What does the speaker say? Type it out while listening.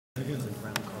Absolutely.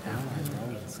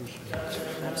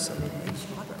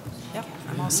 Yep,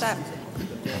 I'm all set.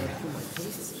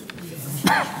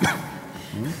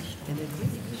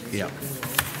 Yeah.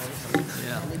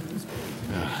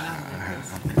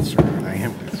 I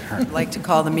am concerned. I'd like to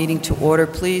call the meeting to order,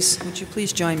 please. Would you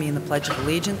please join me in the Pledge of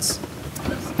Allegiance?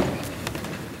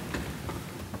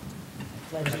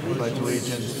 Pledge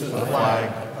allegiance to the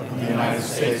flag of the United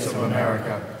States of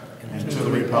America and to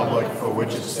the republic for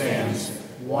which it stands,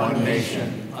 one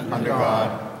nation, under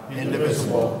God,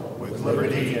 indivisible, with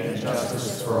liberty and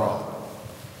justice for all.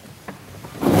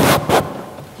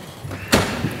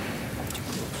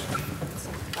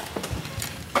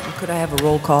 Could I have a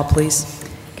roll call, please?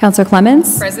 Councillor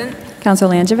Clements? Present.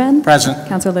 Councillor Langevin? Present.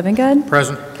 Councillor Livingood?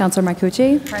 Present. Councillor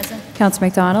Marcucci? Present. Councillor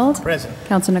McDonald? Present.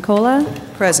 Councillor Nicola?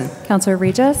 Present. Councillor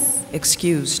Regis?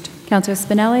 Excused. Councillor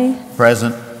Spinelli?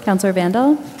 Present. Councillor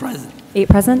Vandal? Present. 8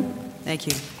 present. Thank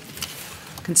you.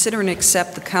 Consider and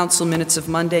accept the council minutes of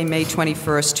Monday, May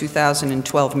 21st,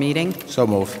 2012 meeting. So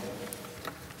move.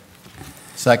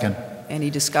 Second.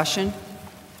 Any discussion?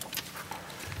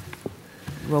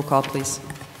 Roll call, please.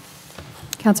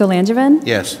 Councillor Langevin?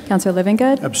 Yes. Councillor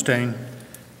Livingood? Abstain.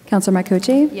 Councillor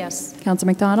Marcucci? Yes.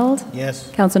 Councillor McDonald? Yes.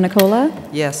 Councillor Nicola?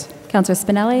 Yes. Councillor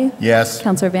Spinelli? Yes.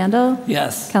 Councillor Vandal?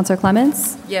 Yes. Councillor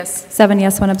Clements? Yes. 7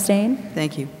 yes, 1 abstain.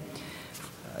 Thank you.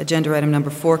 Agenda item number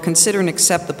 4, consider and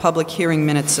accept the public hearing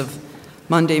minutes of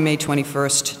Monday, May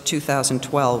 21st,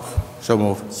 2012. So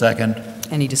move. Second.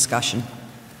 Any discussion?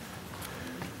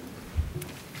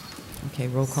 Okay,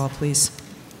 roll call, please.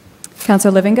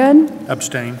 Councillor Livingood?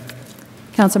 Abstain.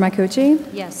 Councillor Marcucci?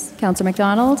 Yes. Councillor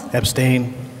McDonald?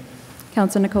 Abstain.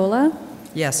 Councillor Nicola?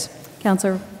 Yes.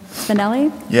 Councillor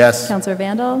Spinelli? Yes. Councillor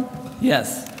Vandal?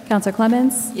 Yes. Councillor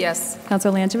Clements? Yes.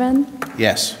 Councillor Langevin?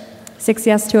 Yes. 6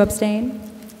 yes, 2 abstain.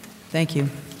 Thank you.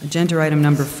 Agenda item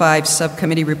number 5,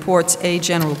 Subcommittee Reports, A,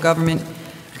 General Government.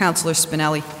 Councilor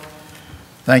Spinelli.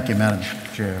 Thank you, Madam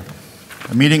Chair.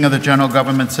 A meeting of the General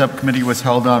Government Subcommittee was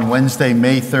held on Wednesday,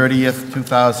 May 30th,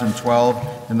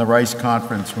 2012, in the Rice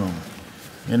Conference Room.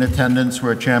 In attendance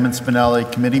were Chairman Spinelli,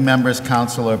 committee members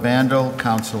Councilor Vandal,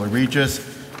 Councilor Regis,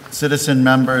 citizen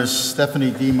members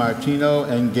Stephanie D. Martino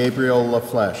and Gabriel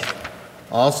LaFleche.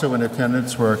 Also in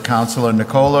attendance were Councilor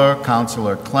Nicola,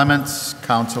 Councilor Clements,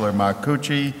 Councilor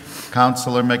Marcucci,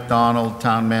 Councilor McDonald,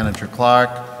 Town Manager Clark,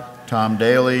 Tom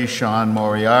Daly, Sean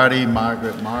Moriarty,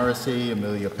 Margaret Morrissey,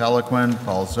 Amelia Peliquin,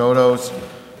 Paul Zotos,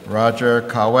 Roger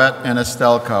Cowett, and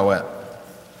Estelle Cowett.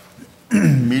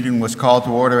 Meeting was called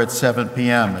to order at 7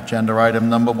 p.m. Agenda item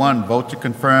number 1, vote to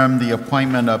confirm the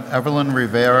appointment of Evelyn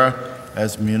Rivera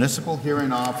as Municipal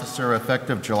Hearing Officer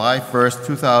effective July 1st,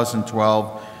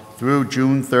 2012 through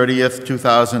June 30th,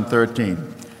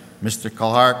 2013. Mr.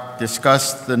 Clark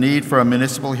discussed the need for a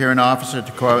municipal hearing officer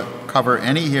to cover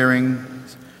any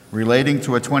hearings relating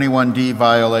to a 21D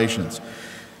violations.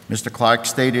 Mr. Clark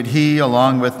stated he,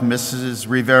 along with Mrs.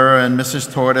 Rivera and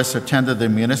Mrs. Torres, attended the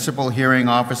municipal hearing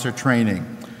officer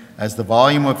training. As the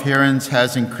volume of hearings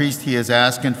has increased, he is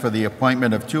asking for the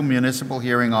appointment of 2 municipal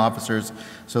hearing officers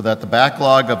so that the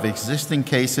backlog of existing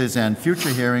cases and future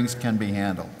hearings can be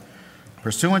handled.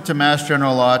 Pursuant to Mass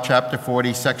General Law, Chapter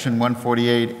 40, Section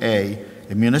 148A,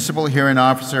 a municipal hearing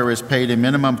officer is paid a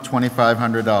minimum of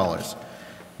 $2,500.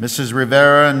 Mrs.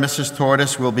 Rivera and Mrs.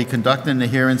 Torres will be conducting the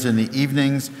hearings in the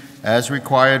evenings as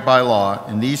required by law,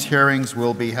 and these hearings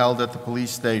will be held at the police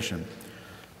station.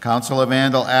 Councilor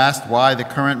Vandal asked why the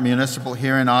current municipal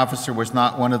hearing officer was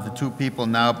not one of the 2 people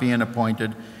now being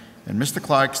appointed, and Mr.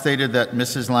 Clark stated that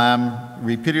Mrs. Lamb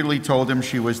repeatedly told him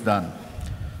she was done.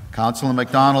 Councilor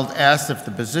McDonald asked if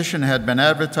the position had been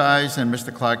advertised, and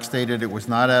Mr. Clark stated it was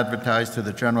not advertised to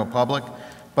the general public,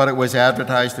 but it was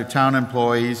advertised to town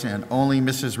employees, and only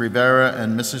Mrs. Rivera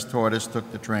and Mrs. Torres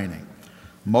took the training.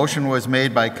 Motion was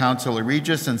made by Councilor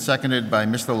Regis and seconded by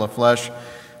Mr. LaFleche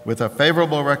with a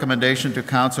favorable recommendation to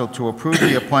Council to approve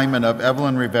the appointment of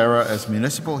Evelyn Rivera as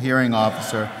Municipal Hearing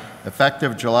Officer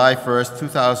effective July 1st,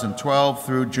 2012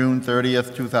 through June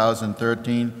 30th,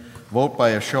 2013. Vote by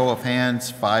a show of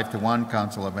hands, 5-1.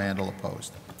 Councilor Vandal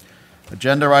opposed.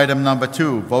 Agenda item number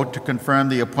 2, vote to confirm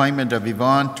the appointment of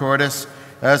Yvonne Torres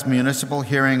as Municipal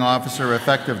Hearing Officer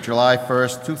effective July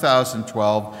 1st,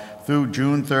 2012 through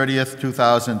June 30th,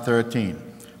 2013.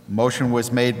 Motion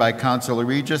was made by Councilor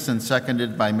Regis and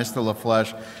seconded by Mr.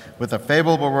 LaFleche with a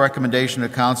favorable recommendation to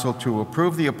Council to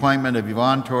approve the appointment of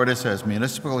Yvonne Torres as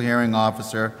Municipal Hearing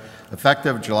Officer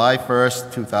effective July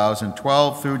 1st,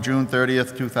 2012 through June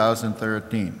 30th,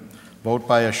 2013. Vote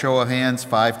by a show of hands,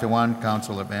 5-1.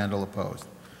 Councilor Vandal opposed.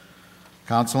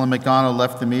 Councilor McDonald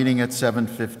left the meeting at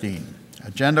 7:15.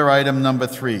 Agenda item number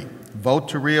 3, vote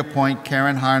to reappoint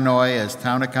Karen Harnoy as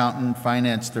Town Accountant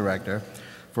Finance Director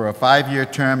for a 5-year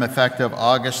term effective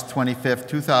August 25,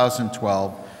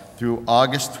 2012 through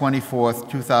August 24,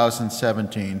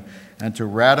 2017, and to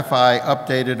ratify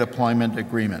updated employment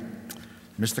agreement.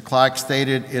 Mr. Clark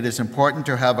stated it is important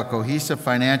to have a cohesive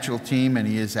financial team, and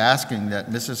he is asking that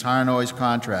Mrs. Harnoy's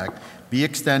contract be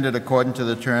extended according to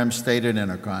the terms stated in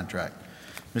her contract.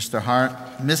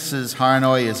 Mrs.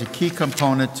 Harnoy is a key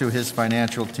component to his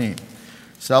financial team.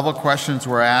 Several questions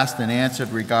were asked and answered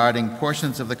regarding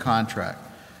portions of the contract.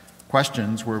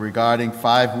 Questions were regarding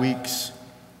 5 weeks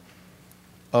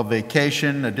of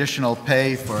vacation, additional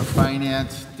pay for a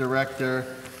finance director,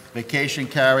 vacation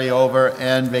carryover,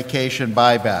 and vacation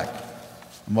buyback.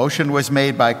 A motion was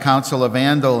made by Councilor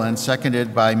Vandal and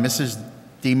seconded by Miss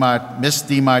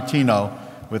DiMartino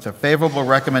with a favorable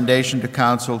recommendation to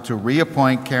Council to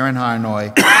reappoint Karen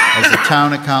Harnoy as the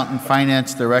Town Accountant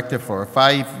Finance Director for a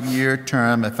 5-year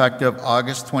term effective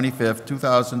August 25,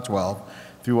 2012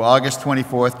 through August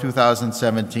 24,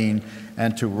 2017,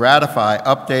 and to ratify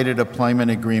updated employment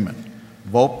agreement.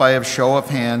 Vote by a show of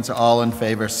hands, all in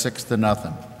favor,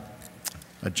 6-0.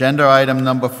 Agenda item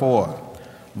number 4.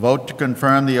 Vote to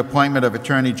confirm the appointment of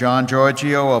Attorney John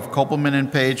Giorgio of Copeland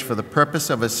and Page for the purpose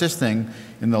of assisting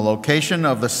in the location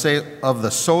of the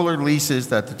solar leases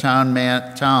that the town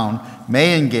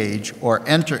may engage or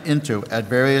enter into at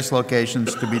various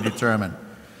locations to be determined.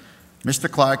 Mr.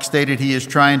 Clark stated he is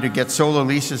trying to get solar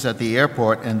leases at the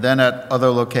airport and then at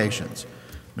other locations.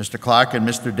 Mr. Clark and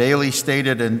Mr. Daly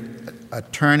stated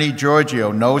Attorney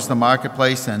Giorgio knows the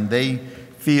marketplace and they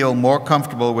feel more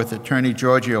comfortable with Attorney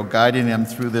Giorgio guiding them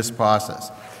through this process.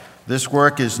 This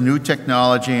work is new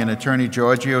technology, and Attorney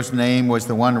Giorgio's name was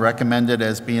the one recommended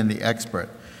as being the expert.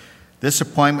 This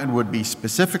appointment would be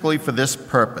specifically for this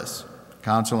purpose.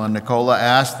 Councilor Nicola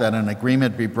asked that an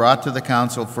agreement be brought to the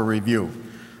council for review.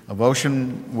 A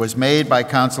motion was made by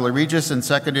Councilor Regis and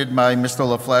seconded by Mr.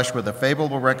 LaFleche with a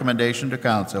favorable recommendation to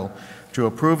council to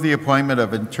approve the appointment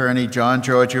of Attorney John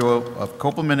Giorgio of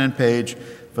Copeland and Page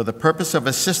for the purpose of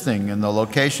assisting in the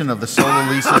location of the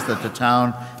solar leases that the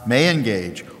town may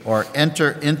engage or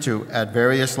enter into at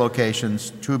various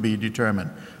locations to be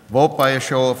determined. Vote by a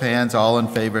show of hands, all in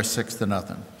favor,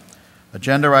 6-0.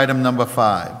 Agenda item number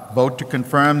 5, vote to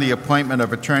confirm the appointment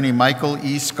of Attorney Michael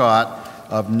E. Scott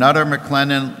of Nutter,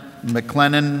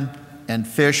 McLennan and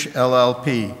Fish,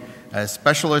 LLP, as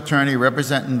special attorney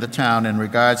representing the town in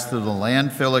regards to the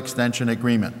landfill extension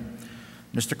agreement.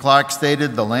 Mr. Clark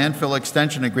stated the landfill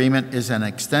extension agreement is an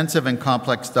extensive and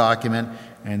complex document,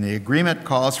 and the agreement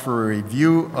calls for a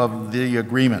review of the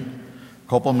agreement.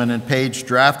 Copeland and Page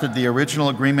drafted the original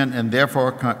agreement and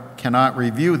therefore cannot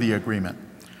review the agreement.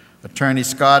 Attorney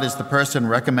Scott is the person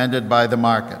recommended by the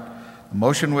market. A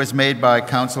motion was made by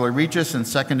Councilor Regis and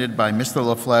seconded by Mr.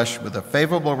 LaFleche with a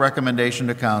favorable recommendation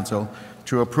to council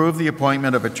to approve the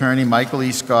appointment of Attorney Michael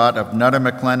E. Scott of Nutter,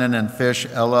 McLennan and Fish,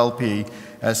 LLP,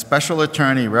 as special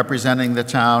attorney representing the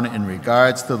town in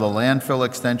regards to the landfill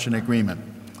extension agreement.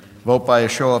 Vote by a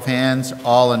show of hands,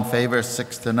 all in favor,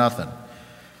 6-0.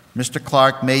 Mr.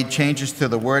 Clark made changes to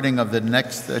the wording of the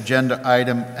next agenda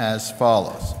item as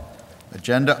follows.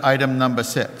 Agenda item number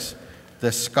 6,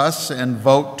 discuss and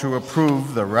vote to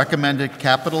approve the recommended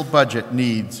capital budget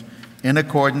needs in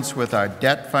accordance with our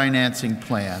debt financing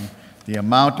plan, the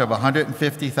amount of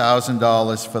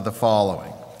 $150,000 for the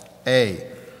following. A,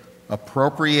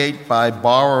 appropriate by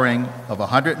borrowing of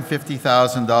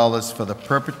 $150,000 for the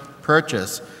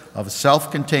purchase of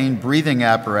self-contained breathing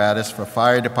apparatus for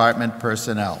fire department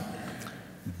personnel.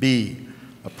 B,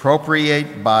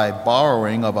 appropriate by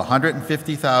borrowing of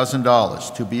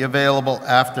 $150,000 to be available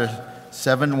after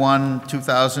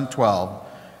 7/1/2012,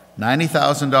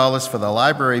 $90,000 for the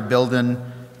library building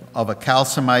of a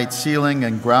calcimite ceiling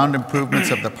and ground improvements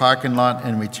of the parking lot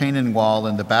and retaining wall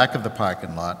in the back of the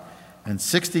parking lot, and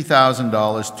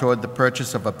 $60,000 toward the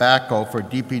purchase of a backhoe for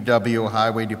D.P.W.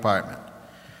 Highway Department.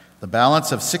 The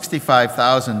balance of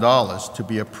 $65,000 to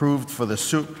be approved for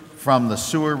from the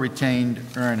sewer retained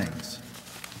earnings.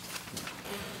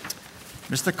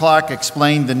 Mr. Clark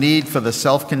explained the need for the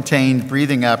self-contained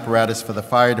breathing apparatus for the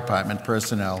fire department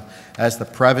personnel as the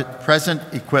present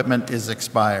equipment is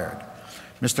expired.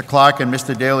 Mr. Clark and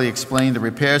Mr. Daly explained the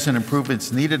repairs and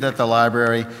improvements needed at the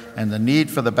library and the need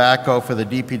for the backhoe for the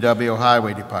D.P.W.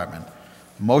 Highway Department.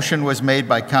 A motion was made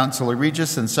by Councilor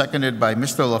Regis and seconded by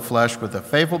Mr. LaFleche with a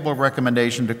favorable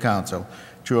recommendation to council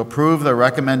to approve the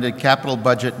recommended capital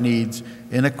budget needs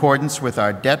in accordance with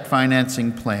our debt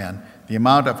financing plan, the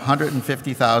amount of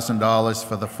 $150,000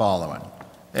 for the following.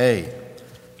 A,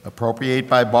 appropriate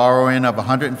by borrowing of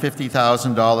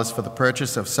 $150,000 for the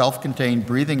purchase of self-contained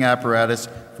breathing apparatus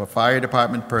for fire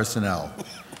department personnel.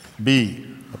 B,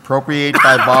 appropriate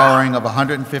by borrowing of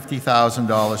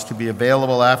 $150,000 to be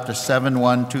available after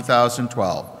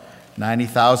 7/1/2012,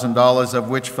 $90,000 of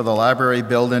which for the library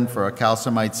building for a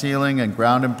calcimite ceiling and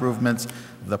ground improvements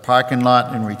of the parking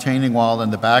lot and retaining wall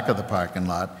in the back of the parking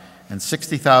lot, and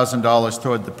 $60,000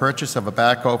 toward the purchase of a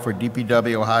backhoe for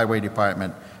D.P.W. Highway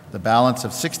Department, the balance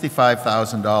of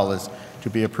 $65,000 to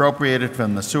be appropriated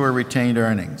from the sewer retained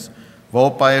earnings.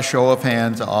 Vote by a show of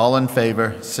hands. All in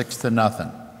favor,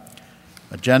 6-0.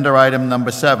 Agenda item number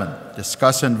 7,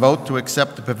 discuss and vote to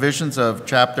accept the provisions of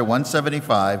Chapter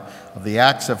 175 of the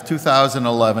Acts of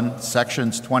 2011,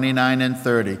 Sections 29 and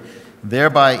 30,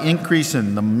 thereby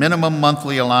increasing the minimum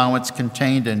monthly allowance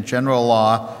contained in General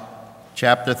Law,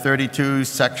 Chapter 32,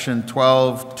 Section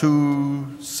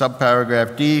 12(2),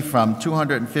 subparagraph D, from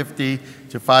 $250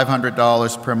 to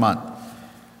 $500 per month.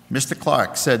 Mr.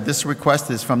 Clark said this request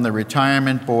is from the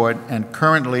Retirement Board and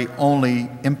currently only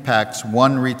impacts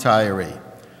one retiree.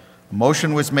 A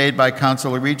motion was made by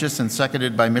Councilor Regis and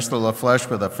seconded by Mr. LaFlèche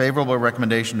with a favorable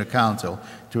recommendation to Council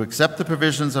to accept the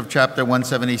provisions of Chapter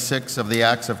 176 of the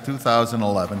Acts of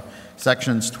 2011,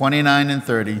 Sections 29 and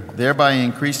 30, thereby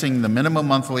increasing the minimum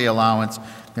monthly allowance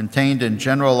contained in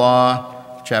General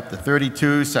Law, Chapter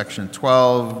 32, Section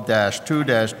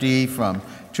 12-2-D, from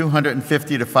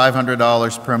 $250 to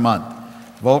 $500 per month.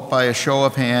 Vote by a show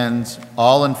of hands.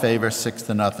 All in favor,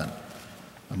 6-0.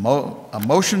 A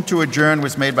motion to adjourn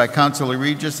was made by Councilor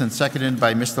Regis and seconded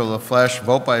by Mr. LaFlèche.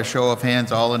 Vote by a show of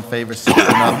hands. All in favor,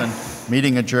 6-0.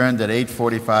 Meeting adjourned at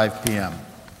 8:45 p.m.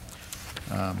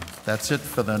 That's it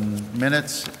for the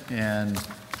minutes, and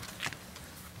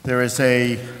there is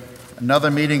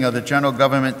another meeting of the General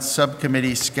Government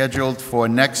Subcommittee scheduled for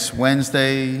next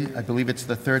Wednesday. I believe it's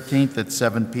the 13th at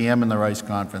 7 p.m. in the Rice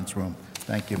Conference Room.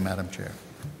 Thank you, Madam Chair.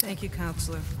 Thank you,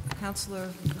 Councilor. Councilor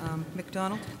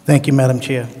McDonald? Thank you, Madam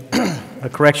Chair. A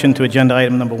correction to agenda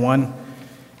item number 1.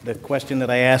 The question that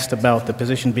I asked about the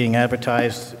position being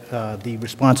advertised, the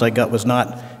response I got was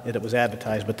not that it was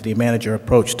advertised, but that the manager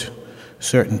approached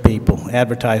certain people.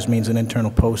 Advertised means an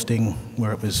internal posting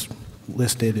where it was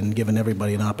listed and given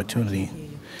everybody an opportunity.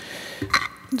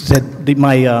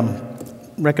 My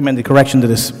recommended correction to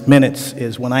this minutes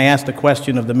is when I asked the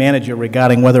question of the manager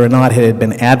regarding whether or not it had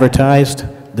been advertised,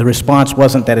 the response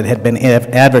wasn't that it had been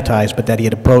advertised, but that he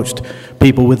had approached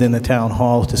people within the town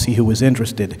hall to see who was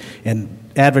interested. And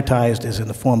advertised is in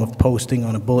the form of posting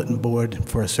on a bulletin board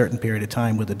for a certain period of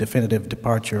time with a definitive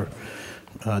departure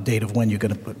date of when you're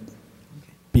going to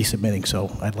be submitting.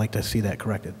 So I'd like to see that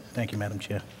corrected. Thank you, Madam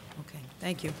Chair. Okay,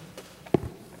 thank you.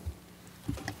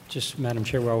 Just, Madam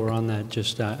Chair, while we're on that,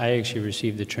 I actually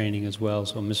received the training as well,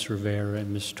 so Ms. Rivera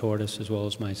and Ms. Torres, as well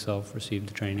as myself, received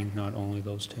the training, not only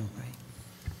those two. Right.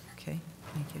 Okay,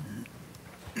 thank you.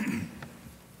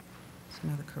 That's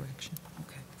another correction.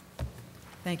 Okay.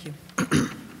 Thank you.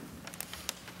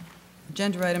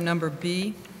 Agenda item number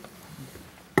B,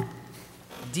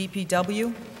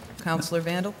 D.P.W. Councilor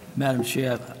Vandal. Madam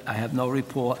Chair, I have no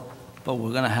report, but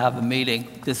we're going to have a meeting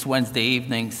this Wednesday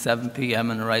evening, 7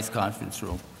 p.m. in the Rice Conference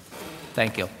Room.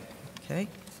 Thank you. Okay.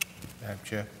 Madam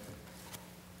Chair.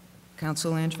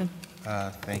 Councilor Langevin.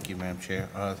 Thank you, Madam Chair.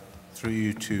 Through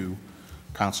you to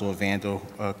Councilor Vandal,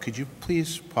 could you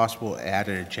please possibly add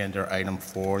an agenda item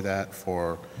for that,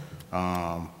 for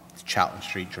Charlton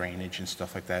Street drainage and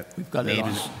stuff like that? We've got it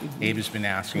on. Abe has been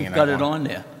asking. We've got it on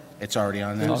there. It's already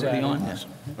on there? It's already on there.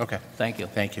 Okay. Thank you.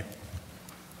 Thank you.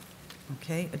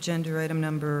 Okay, agenda item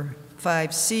number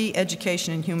 5C,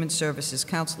 Education and Human Services.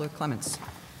 Councilor Clements.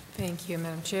 Thank you,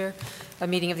 Madam Chair. A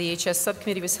meeting of the HS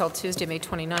Subcommittee was held Tuesday, May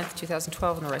 29th,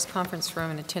 2012 in the Rice Conference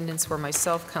Room. In attendance were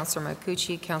myself, Councilor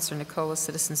Marcucci, Councilor Nicola,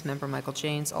 Citizens Member Michael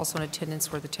Janes. Also in attendance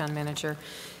were the Town Manager,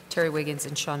 Terry Wiggins,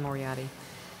 and Sean Moriarty.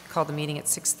 Called the meeting at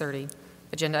 6:30.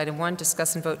 Agenda item 1,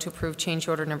 discuss and vote to approve change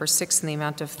order number 6 in the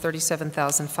amount of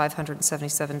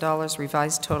 $37,577,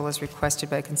 revised total as requested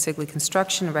by Consigli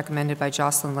Construction and recommended by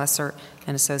Jocelyn Lesser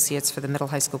and Associates for the middle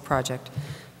high school project.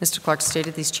 Mr. Clark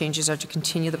stated these changes are to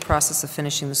continue the process of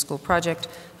finishing the school project.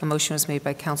 A motion was made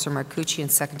by Councilor Marcucci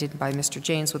and seconded by Mr.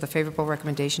 Janes with a favorable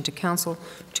recommendation to Council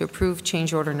to approve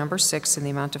change order number 6 in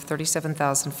the amount of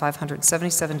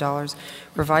 $37,577,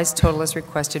 revised total as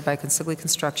requested by Consigli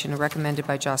Construction and recommended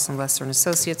by Jocelyn Lesser and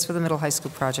Associates for the middle high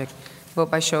school project. Vote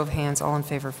by show of hands. All in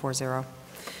favor, 4-0.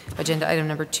 Agenda item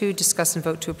number 2, discuss and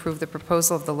vote to approve the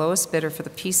proposal of the lowest bidder for the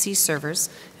PC servers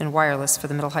and wireless for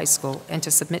the middle high school and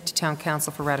to submit to Town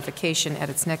Council for ratification at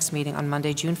its next meeting on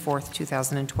Monday, June 4th,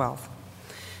 2012.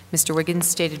 Mr. Wiggins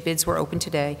stated bids were open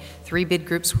today. 3 bid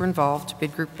groups were involved.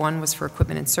 Bid Group 1 was for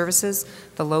equipment and services.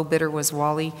 The low bidder was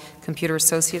Wally Computer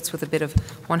Associates with a bid of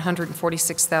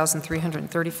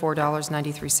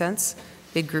 $146,334.93.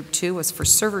 Bid Group 2 was for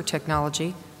server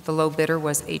technology. The low bidder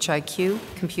was HIQ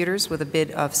Computers with a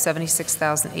bid of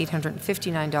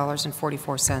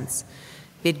 $76,859.44.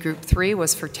 Bid Group 3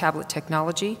 was for tablet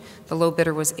technology. The low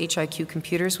bidder was HIQ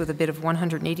Computers with a bid of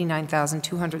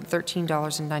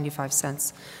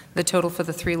 $189,213.95. The total for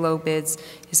the 3 low bids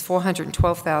is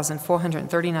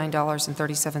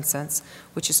 $412,439.37,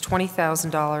 which is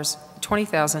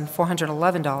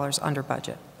 $20,411 under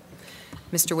budget.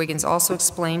 Mr. Wiggins also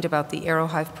explained about the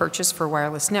AeroHive purchase for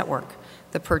wireless network.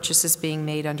 The purchase is being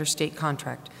made under state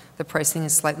contract. The pricing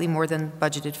is slightly more than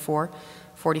budgeted for,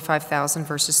 $45,000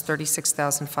 versus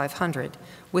 $36,500.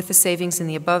 With the savings in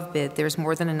the above bid, there's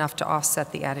more than enough to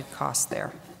offset the added cost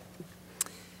there.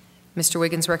 Mr.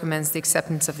 Wiggins recommends the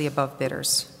acceptance of the above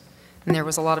bidders. And there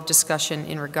was a lot of discussion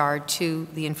in regard to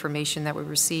the information that we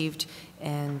received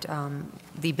and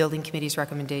the building committee's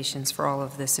recommendations for all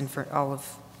of this and for all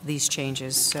of these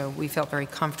changes. So we felt very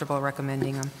comfortable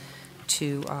recommending them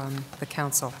to the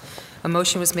council. A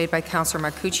motion was made by Councilor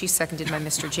Marcucci, seconded by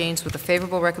Mr. James, with a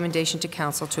favorable recommendation to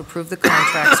council to approve the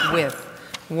contracts with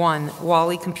 1.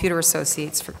 Wally Computer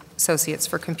Associates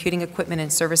for computing equipment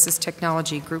and services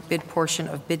technology group bid portion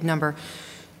of bid number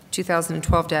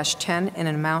 2012-10 in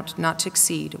an amount not to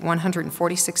exceed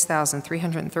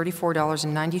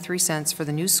 $146,334.93 for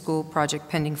the new school project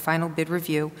pending final bid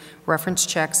review, reference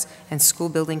checks, and school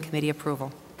building committee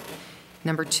approval.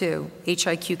 Number 2,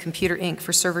 HIQ Computer Inc.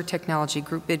 for server technology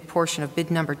group bid portion of bid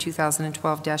number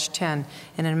 2012-10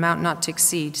 in an amount not to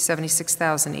exceed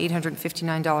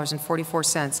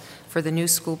 $76,859.44 for the new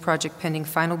school project pending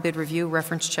final bid review,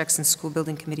 reference checks, and school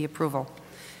building committee approval.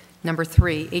 Number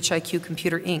 3, HIQ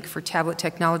Computer Inc. for tablet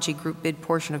technology group bid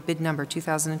portion of bid number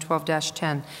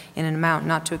 2012-10 in an amount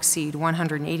not to exceed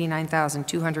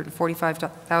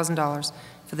 $189,245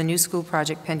 for the new school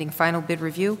project pending final bid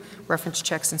review, reference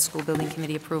checks, and school building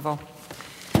committee approval.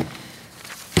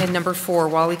 And number 4,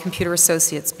 Wally Computer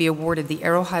Associates be awarded the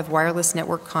AeroHive wireless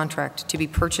network contract to be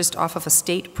purchased off of a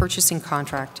state purchasing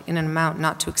contract in an amount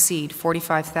not to exceed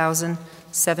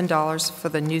 $45,007 for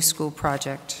the new school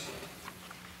project.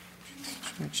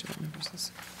 Make sure that number's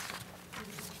this.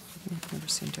 I've never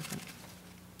seen different.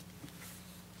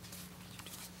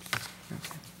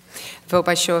 Okay. Vote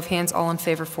by show of hands, all in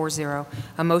favor, 4-0.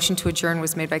 A motion to adjourn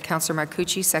was made by Councilor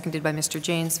Marcucci, seconded by Mr.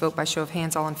 James. Vote by show of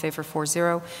hands, all in favor,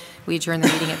 4-0. We adjourn the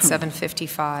meeting at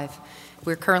 7:55.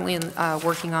 We're currently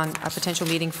working on a potential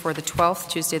meeting for the 12th,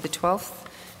 Tuesday the 12th.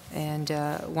 And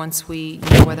once we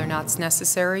know whether or not it's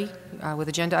necessary with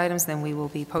agenda items, then we will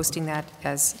be posting that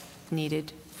as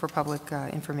needed for public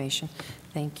information.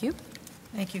 Thank you.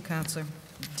 Thank you, Councilor.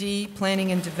 D,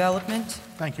 Planning and Development.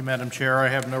 Thank you, Madam Chair. I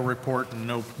have no report and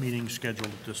no meeting scheduled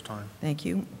at this time. Thank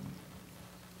you.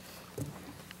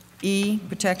 E,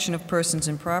 Protection of Persons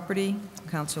and Property.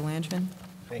 Councilor Langevin.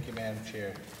 Thank you, Madam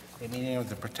Chair. A meeting of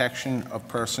the Protection of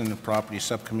Person and Property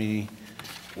Subcommittee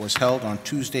was held on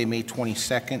Tuesday, May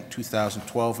 22nd,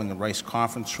 2012 in the Rice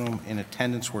Conference Room. In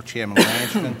attendance were Chairman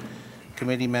Langevin,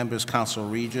 committee members Councilor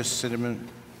Regis,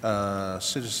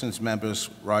 citizens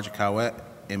members Roger Cowett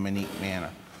and Monique Manna.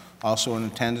 Also in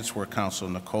attendance were Councilor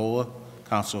Nicola,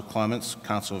 Councilor Clements,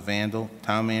 Councilor Vandal,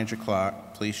 Town Manager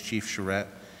Clark, Police Chief Charette,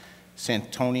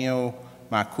 Santonio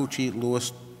Marcucci,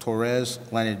 Luis Torres,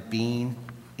 Leonard Beane,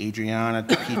 Adriana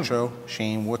DiPietro,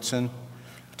 Shane Woodson,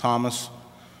 Thomas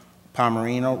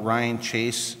Palmerino, Ryan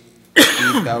Chase,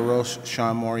 Steve Belrose,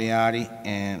 Sean Moriarty,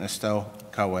 and Estelle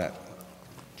Cowett.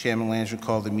 Chairman Langevin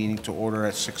called the meeting to order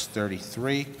at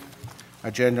 6:33.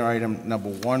 Agenda item number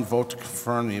 1, vote to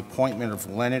confirm the appointment of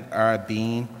Leonard R.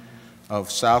 Beane of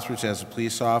Southbridge as a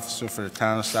police officer for the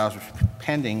Town of Southbridge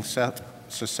pending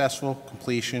successful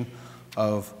completion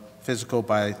of physical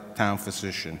by town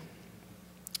physician.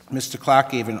 Mr.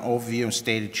 Clark gave an overview and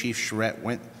stated Chief Charette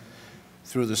went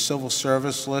through the civil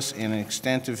service list and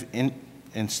extensive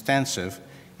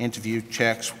interview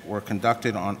checks were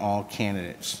conducted on all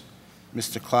candidates.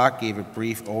 Mr. Clark gave a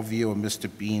brief overview of Mr.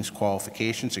 Beane's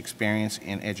qualifications, experience,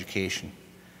 and education.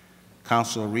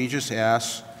 Councilor Regis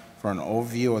asked for an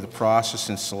overview of the process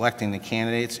in selecting the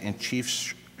candidates, and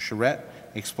Chief Charette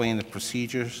explained the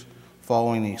procedures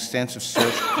following the extensive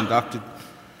search conducted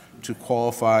to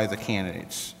qualify the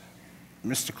candidates.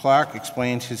 Mr. Clark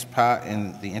explained his part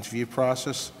in the interview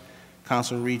process.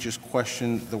 Councilor Regis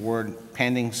questioned the word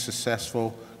pending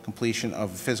successful completion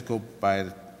of physical by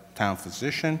the town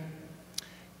physician.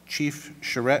 Chief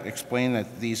Charette explained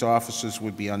that these officers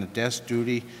would be on the desk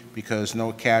duty because no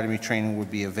academy training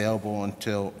would be available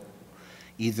until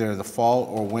either the fall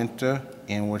or winter,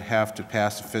 and would have to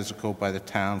pass the physical by the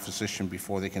town physician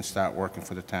before they can start working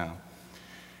for the town.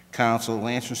 Councilor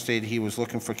Lansing stated he was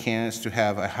looking for candidates to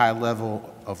have a high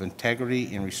level of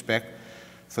integrity and respect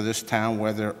for this town,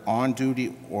 whether on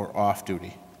duty or off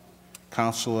duty.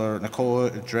 Councilor Nicola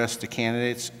addressed the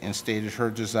candidates and stated her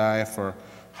desire for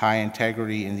high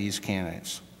integrity in these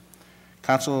candidates.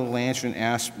 Councilor Lansing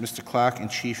asked Mr. Clark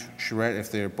and Chief Charette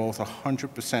if they are both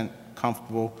 100%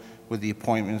 comfortable with the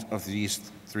appointment of these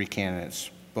three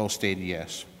candidates. Both stated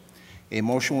yes. A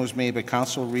motion was made by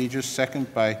Councilor Regis,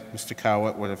 second by Mr.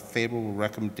 Cowett, with a favorable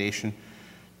recommendation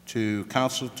to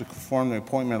Council to confirm the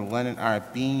appointment of Leonard R.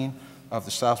 Beane of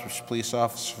the Southbridge Police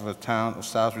Officer for the Town of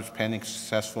Southbridge pending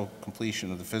successful completion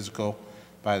of the physical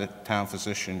by the town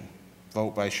physician.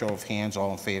 Vote by show of hands,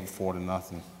 all in favor,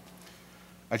 4-0.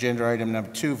 Agenda item number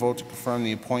 2, vote to confirm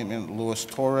the appointment of Luis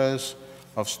Torres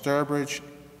of Sturbridge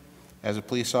as a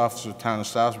police officer of the Town of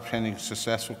Southbridge pending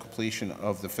successful completion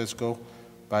of the physical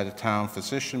by the town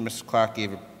physician. Mr. Clark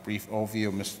gave a brief overview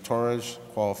of Mr. Torres'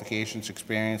 qualifications,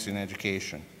 experience, and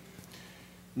education.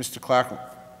 Mr. Clark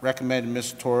recommended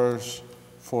Mr. Torres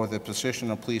for the position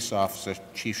of police officer.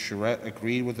 Chief Charette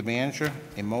agreed with the manager.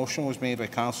 A motion was made by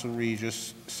Councilor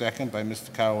Regis, second by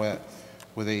Mr. Cowett,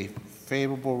 with a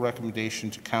favorable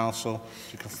recommendation to Council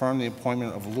to confirm the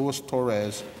appointment of Luis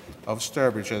Torres of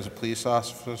Sturbridge as a police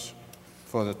officer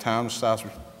for the Town of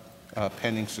Southbridge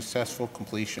pending successful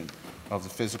completion of the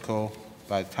physical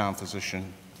by the town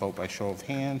physician. Vote by show of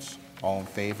hands. All in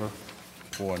favor?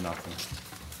 4-0.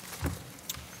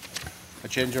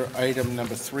 Agenda item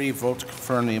number 3, vote to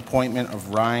confirm the appointment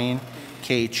of Ryan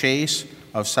K. Chase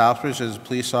of Southbridge as a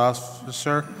police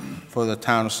officer for the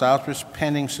Town of Southbridge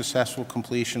pending successful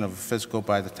completion of a physical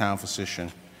by the town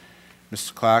physician.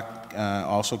 Mr. Clark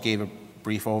also gave a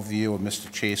brief overview of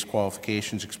Mr. Chase's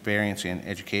qualifications, experience, and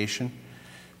education.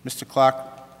 Mr. Clark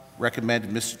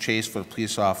recommended Mr. Chase for the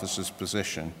police officer's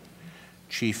position.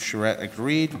 Chief Charette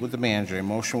agreed with the manager. A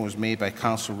motion was made by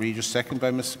Councilor Regis, second by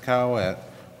Mr. Cowett,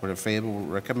 with a favorable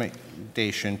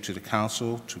recommendation to the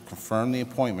Council to confirm the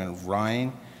appointment of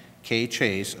Ryan K.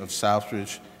 Chase of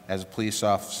Southbridge as a police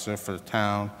officer for the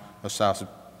Town of Southbridge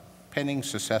pending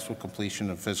successful completion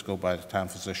of physical by the town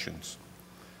physicians.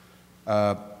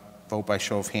 Vote by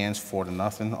show of hands,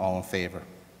 4-0. All in favor.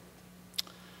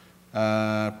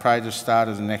 Prior to the start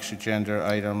of the next agenda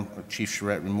item, Chief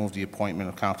Charette removed the appointment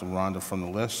of Councilor Ronda from the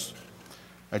list.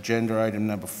 Agenda item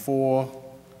number 4,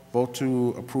 vote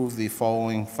to approve the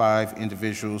following 5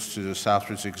 individuals to the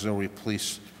Southbridge Auxiliary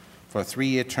Police for a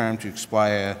 3-year term to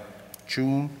expire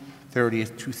June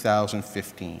 30th,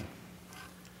 2015.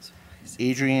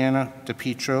 Adriana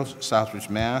DiPietro, Southbridge,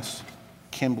 Mass.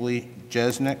 Kimberly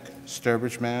Jesnick,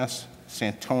 Sturbridge, Mass.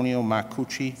 Santonio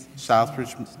Marcucci,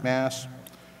 Southbridge, Mass.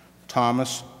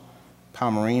 Thomas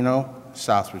Palmerino,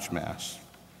 Southbridge, Mass.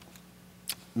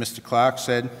 Mr. Clark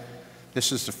said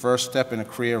this is the first step in a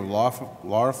career of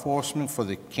law enforcement for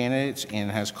the candidates and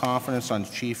has confidence on the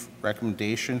chief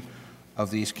recommendation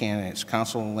of these candidates.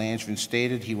 Councilor Lansing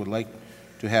stated he would like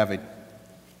to have an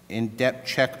in-depth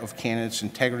check of candidates'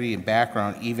 integrity and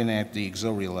background even at the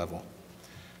auxiliary level.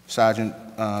 Sergeant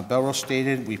Belrose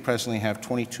stated we presently have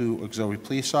 22 auxiliary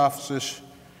police officers.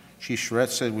 Chief Charette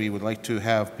said we would like to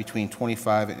have between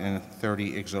 25 and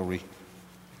 30 auxiliary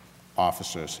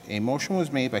officers. A motion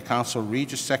was made by Councilor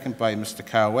Regis, second by Mr.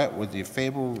 Cowett, with the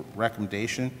favorable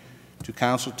recommendation to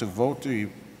Council to vote to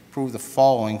approve the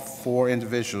following 4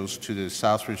 individuals to the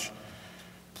Southbridge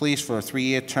Police for a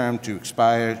 3-year term to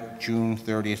expire June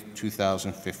 30th,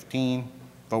 2015.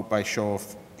 Vote by show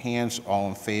of hands. All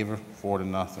in favor,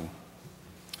 4-0.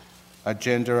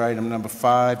 Agenda item number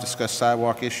 5, discuss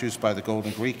sidewalk issues by the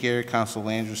Golden Greek area. Councilor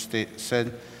Landers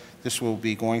said this will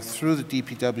be going through the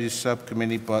D.P.W.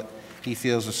 subcommittee, but he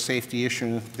feels a safety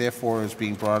issue, therefore is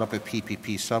being brought up at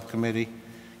PPP subcommittee.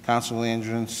 Councilor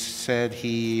Landers said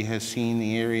he has seen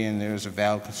the area and there is a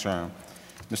valid concern.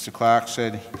 Mr. Clark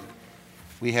said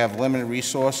we have limited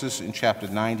resources in Chapter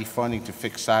 90 funding to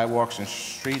fix sidewalks and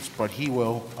streets, but he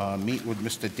will meet with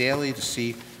Mr. Daly to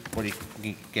see what he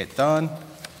can get done.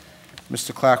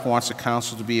 Mr. Clark wants the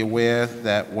council to be aware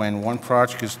that when one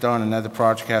project is done, another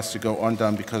project has to go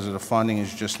undone because of the funding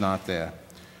is just not there.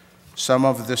 Some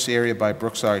of this area by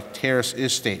Brookside Terrace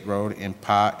is state road and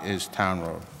part is town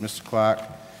road. Mr. Clark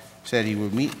said he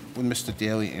would meet with Mr.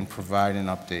 Daly and provide an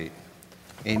update.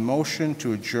 A motion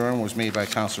to adjourn was made by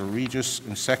Councilor Regis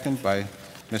and second by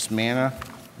Ms. Manna.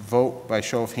 Vote by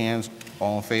show of hands.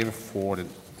 All in favor,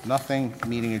 4-0.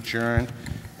 Meeting adjourned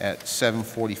at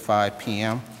 7:45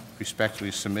 p.m.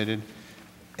 Respectfully submitted,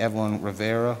 Evelyn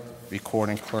Rivera,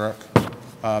 recording clerk.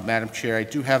 Madam Chair, I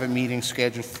do have a meeting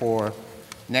scheduled for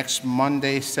next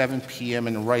Monday, 7 p.m.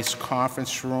 in the Rice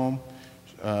Conference Room,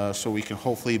 so we can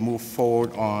hopefully move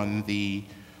forward on the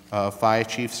fire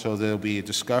chief. So there'll be a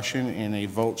discussion and a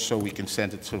vote so we can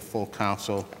send it to full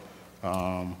council,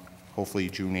 hopefully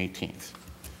June 18th.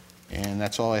 And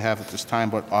that's all I have at this time,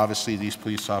 but obviously these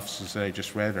police officers that I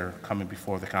just read are coming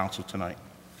before the council tonight.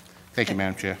 Thank you,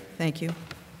 Madam Chair. Thank you.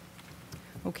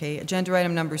 Okay, agenda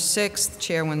item number 6,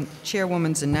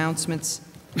 Chairwoman's announcements.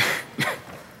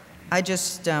 I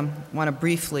just want to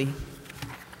briefly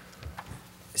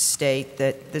state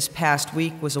that this past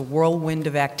week was a whirlwind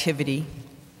of activity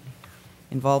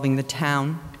involving the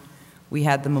town. We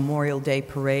had the Memorial Day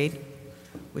Parade,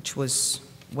 which was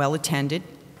well attended.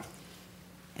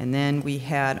 And then we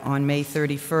had on May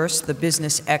 31st the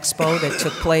Business Expo that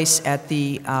took place at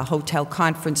the Hotel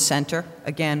Conference Center.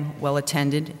 Again, well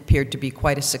attended, appeared to be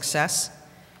quite a success.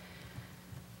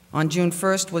 On June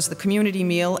 1st was the community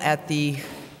meal at the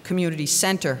Community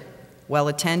Center, well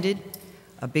attended,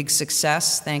 a big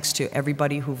success thanks to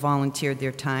everybody who volunteered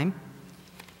their time.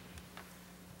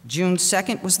 June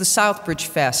 2nd was the Southbridge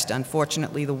Fest.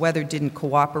 Unfortunately, the weather didn't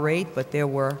cooperate, but there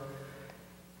were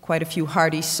quite a few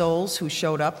hardy souls who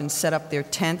showed up and set up their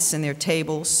tents and their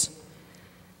tables.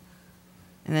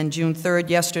 And then June 3rd,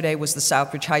 yesterday, was the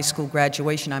Southbridge High School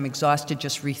graduation. I'm exhausted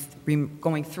just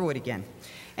going through it again.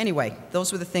 Anyway,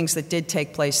 those were the things that did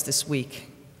take place this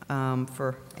week,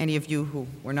 for any of you who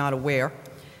were not aware.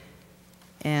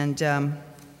 And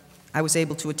I was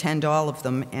able to attend all of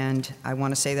them, and I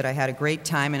want to say that I had a great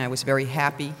time, and I was very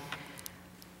happy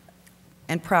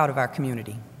and proud of our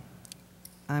community.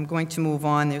 I'm going to move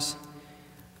on. There's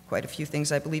quite a few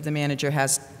things I believe the manager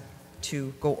has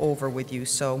to go over with you,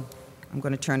 so I'm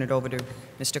going to turn it over to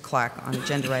Mr. Clark on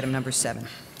agenda item number 7.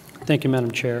 Thank you,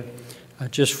 Madam Chair.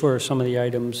 Just for some of the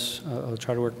items, I'll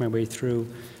try to work my way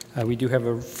through. We do have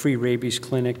a free rabies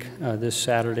clinic this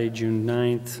Saturday, June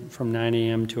 9th, from 9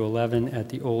 a.m. to 11 at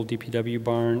the old D.P.W.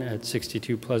 barn at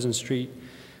 62 Pleasant Street.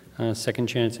 Second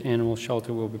Chance Animal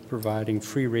Shelter will be providing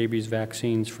free rabies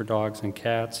vaccines for dogs and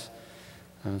cats.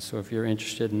 So if you're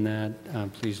interested in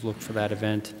that, please look for that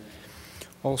event.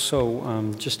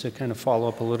 Also, just to kind of follow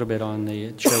up a little bit on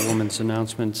the Chairwoman's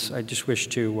announcements, I just wish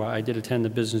to, I did attend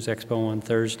the Business Expo on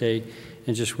Thursday,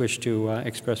 and just wish to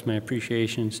express my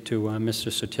appreciations to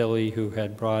Mr. Sotilli, who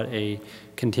had brought a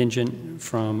contingent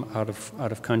from out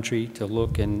of country to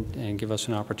look and give us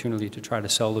an opportunity to try to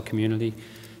sell the community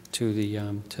to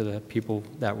the people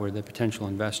that were the potential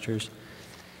investors.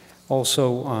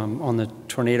 Also, on the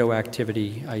tornado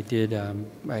activity,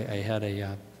 I had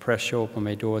a press show up on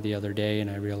my door the other day, and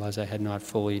I realized I had not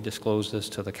fully disclosed this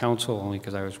to the council, only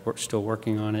because I was still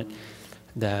working on it,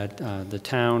 that the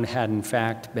town had in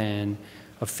fact been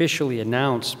officially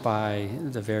announced by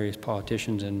the various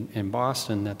politicians in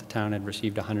Boston that the town had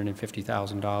received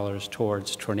 $150,000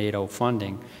 towards tornado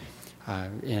funding.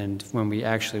 And when we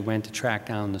actually went to track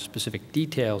down the specific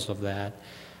details of that,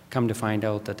 come to find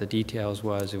out that the details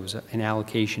was it was an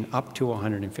allocation up to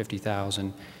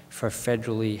 $150,000 for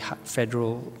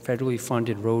federally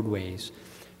funded roadways,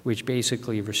 which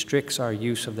basically restricts our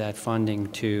use of that funding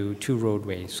to 2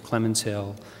 roadways, Clemens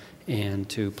Hill and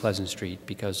to Pleasant Street,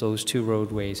 because those 2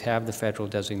 roadways have the federal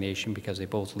designation because they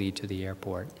both lead to the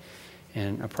airport.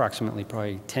 And approximately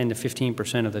probably 10 to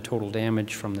 15% of the total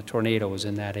damage from the tornado was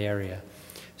in that area.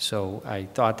 So I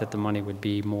thought that the money would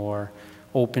be more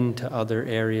open to other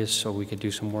areas so we could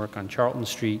do some work on Charlton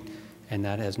Street, and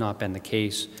that has not been the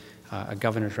case. A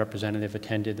governor's representative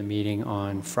attended the meeting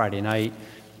on Friday night,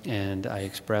 and I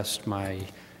expressed my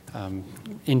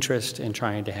interest in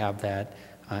trying to have that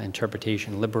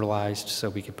interpretation liberalized so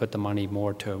we could put the money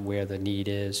more to where the need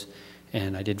is.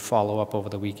 And I did follow up over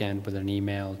the weekend with an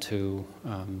email to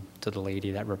the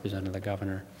lady that represented the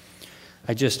governor.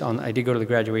 I did go to the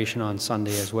graduation on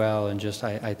Sunday as well, and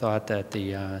I thought that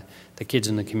the kids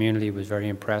in the community was very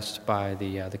impressed by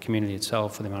the community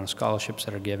itself for the amount of scholarships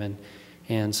that are given,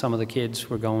 and some of the kids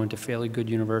were going to fairly good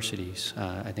universities.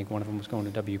 I think one of them was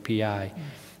going to WPI,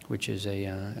 which is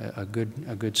a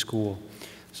good school.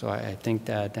 So I think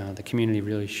that the community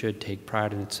really should take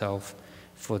pride in itself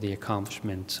for the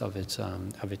accomplishments of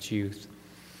its youth.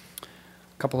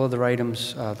 A couple other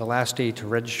items. The last day to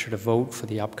register to vote for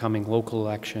the upcoming local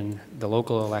election. The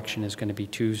local election is going to be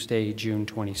Tuesday, June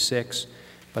 26th,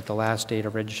 but the last day to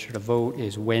register to vote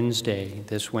is Wednesday,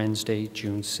 this Wednesday,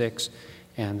 June 6th,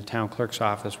 and the town clerk's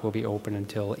office will be open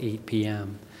until 8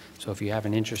 p.m. So if you have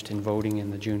an interest in voting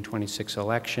in the June 26th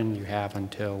election, you have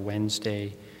until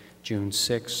Wednesday, June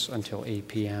 6th until 8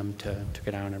 p.m. to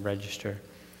go down and register.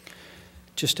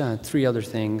 Just 3 other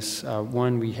things.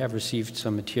 One, we have received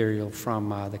some material from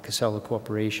the Casella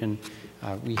Corporation.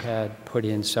 We had put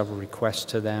in several requests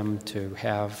to them to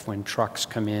have, when trucks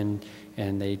come in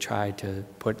and they try to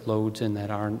put loads in that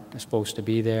aren't supposed to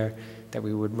be there, that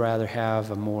we would rather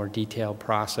have a more detailed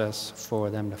process for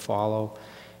them to follow.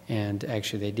 And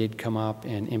actually they did come up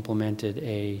and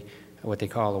implemented what they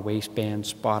call a waistband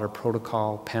spotter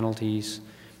protocol penalties.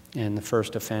 And the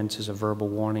first offense is a verbal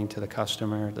warning to the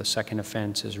customer. The second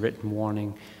offense is written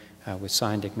warning with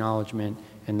signed acknowledgement.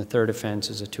 And the third offense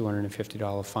is a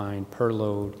 $250 fine per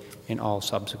load in all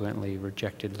subsequently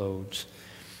rejected loads.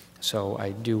 So I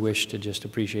do wish to just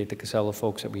appreciate the Casella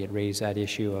folks that we had raised that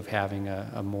issue of having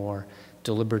a more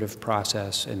deliberative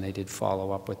process, and they did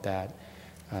follow up with that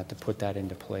to put that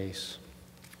into place.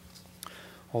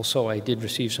 Also, I did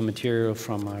receive some material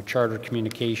from Charter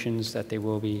Communications that they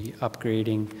will be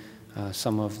upgrading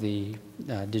some of the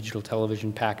digital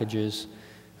television packages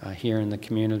here in the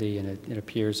community, and it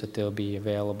appears that they'll be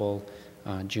available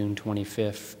June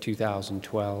 25th,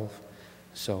 2012.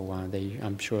 So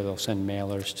I'm sure they'll send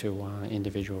mailers to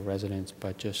individual residents,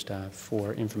 but just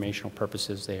for informational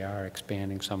purposes, they are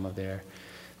expanding some of their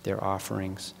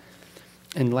offerings.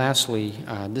 And lastly,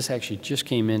 this actually just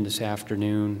came in this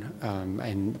afternoon,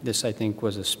 and this I think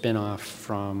was a spin-off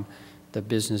from the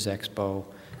Business Expo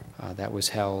that was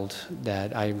held,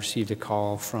 that I received a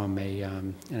call from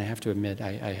and I have to admit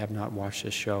I have not watched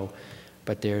this show,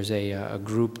 but there's a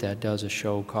group that does a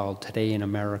show called Today in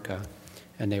America,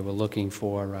 and they were looking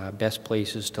for best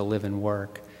places to live and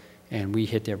work, and we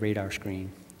hit their radar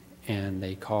screen, and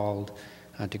they called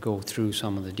to go through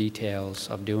some of the details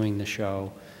of doing the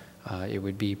show. It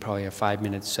would be probably a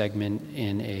 5-minute segment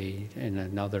in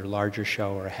another larger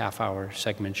show, or a half-hour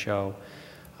segment show.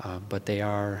 But they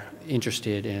are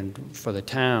interested, and for the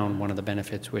town, one of the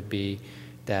benefits would be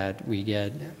that we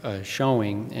get a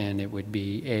showing, and it would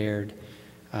be aired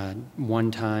one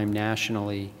time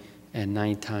nationally and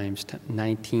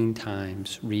 19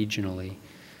 times regionally.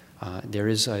 There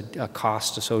is a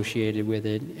cost associated with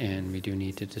it, and we do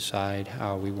need to decide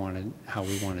how we want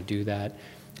to do that.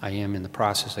 I am in the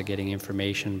process of getting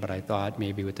information, but I thought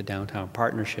maybe with the Downtown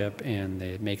Partnership and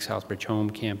the Make Southbridge Home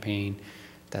campaign,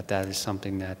 that is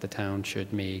something that the town should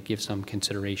give some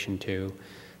consideration to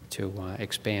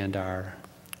expand our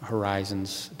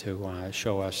horizons, to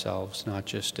show ourselves not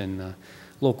just in the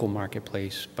local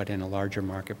marketplace, but in a larger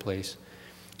marketplace.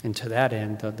 And to that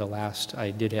end, I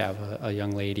did have a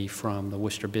young lady from the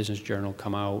Worcester Business Journal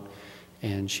come out,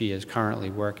 and she is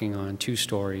currently working on 2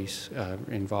 stories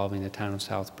involving the town of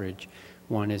Southbridge.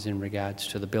 One is in regards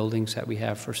to the buildings that we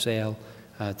have for sale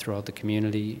throughout the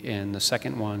community, and the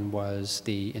second one was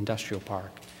the industrial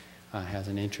park. Has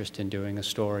an interest in doing a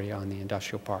story on the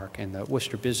industrial park, and the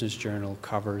Worcester Business Journal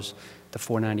covers the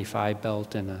 495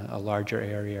 belt in a larger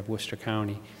area of Worcester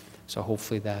County. So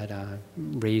hopefully that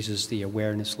raises the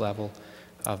awareness level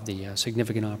of the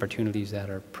significant opportunities that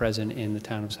are present in the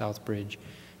town of Southbridge,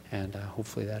 and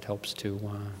hopefully that helps to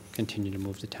continue to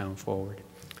move the town forward.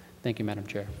 Thank you, Madam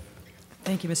Chair.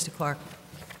 Thank you, Mr. Clark.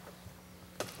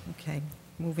 Okay,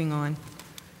 moving on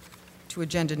to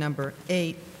agenda number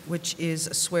 8, which is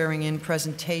a swearing-in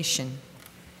presentation.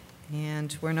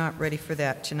 And we're not ready for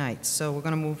that tonight. So we're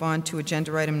going to move on to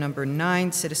agenda item number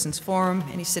 9, Citizens Forum.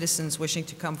 Any citizens wishing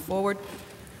to come forward,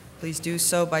 please do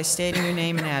so by stating your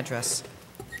name and address.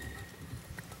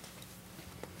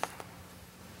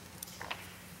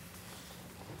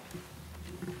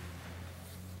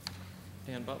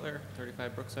 Dan Butler,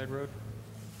 35 Brookside Road.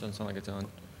 Doesn't sound like it's on.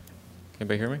 Can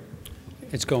anybody hear me?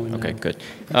 It's going. Okay, good.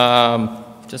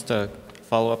 Just to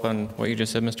follow up on what you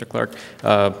just said, Mr. Clark,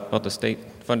 about the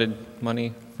state-funded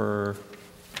money for,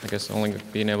 I guess, only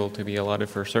being able to be allotted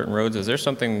for certain roads. Is there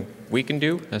something we can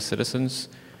do as citizens?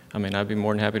 I mean, I'd be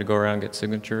more than happy to go around and get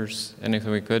signatures,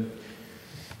 anything we could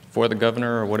for the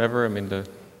governor or whatever. I mean, the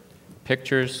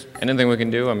pictures, anything we can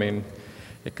do. I mean,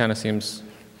 it kind of seems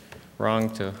wrong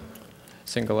to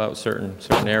single out certain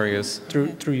areas.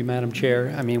 Through you, Madam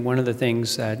Chair, I mean, one of the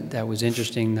things that was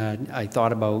interesting that I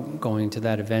thought about going to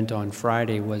that event on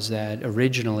Friday was that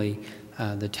originally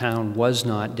the town was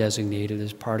not designated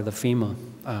as part of the FEMA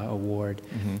award,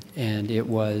 and it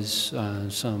was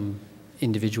some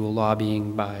individual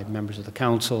lobbying by members of the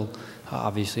council,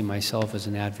 obviously myself as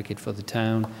an advocate for the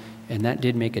town, and that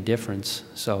did make a difference.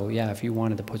 So yeah, if you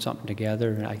wanted to put something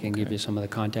together, I can give you some of the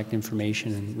contact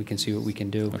information and we can see what we can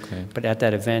do. But at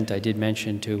that event, I did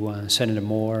mention to Senator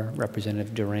Moore,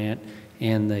 Representative Durant,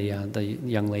 and the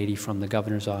young lady from the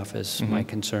governor's office my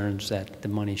concerns that the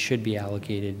money should be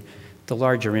allocated the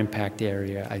larger impact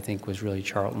area, I think, was really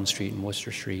Charlton Street and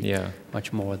Worcester Street. Yeah.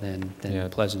 Much more than Yeah.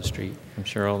 Pleasant Street. I'm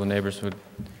sure all the neighbors would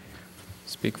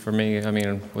speak for me, I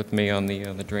mean, with me on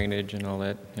the drainage and all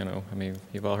that, you know. I mean,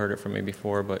 you've all heard it from me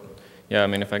before, but yeah, I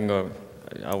mean, if I can go,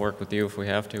 I'll work with you if we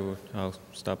have to. I'll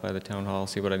stop by the town hall,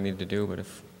 see what I need to do, but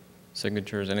if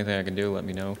signatures, anything I can do, let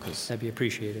me know, because That'd be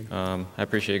appreciated. I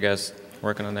appreciate you guys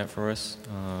working on that for us.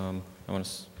 I want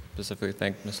to specifically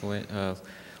thank Ms.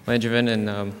 Langevin and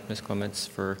Ms. Clements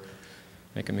for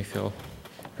making me feel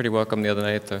pretty welcome the other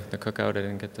night at the cookout. I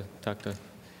didn't get to talk to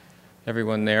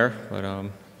everyone there, but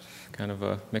kind of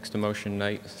a mixed emotion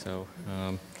night, so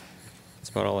that's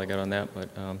about all I got on that. But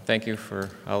thank you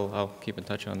for, I'll keep in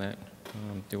touch on that,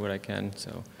 do what I can.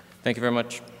 So thank you very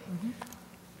much.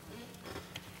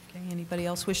 Okay, anybody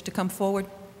else wish to come forward?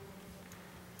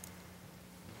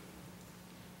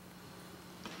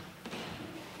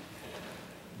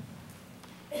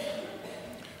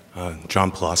 John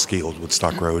Pulaski, Old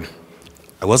Woodstock Road.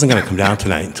 I wasn't going to come down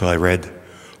tonight until I read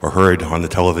or heard on the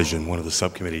television one of the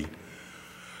subcommittee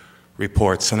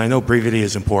reports. And I know brevity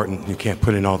is important. You can't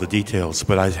put in all the details,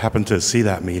 but I happened to see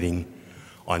that meeting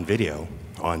on video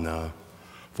on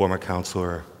former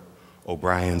Councilor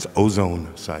O'Brien's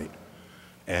ozone site.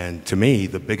 And to me,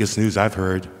 the biggest news I've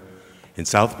heard in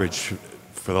Southbridge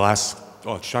for the last,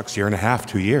 oh shucks, year and a half,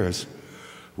 2 years,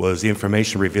 was the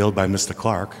information revealed by Mr.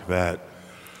 Clark that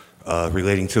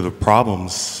relating to the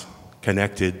problems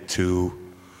connected to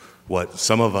what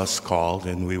some of us called,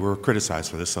 and we were criticized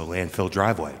for this, a landfill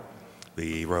driveway.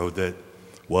 The road that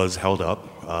was held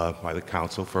up by the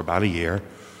council for about a year,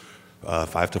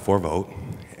 5-4 vote,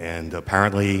 and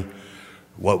apparently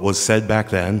what was said back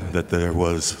then, that there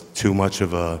was too much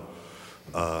of a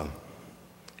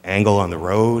angle on the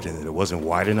road and it wasn't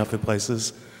wide enough in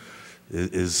places.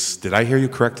 Did I hear you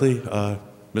correctly,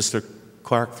 Mr.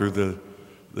 Clark, through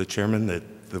the chairman, that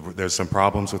there's some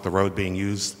problems with the road being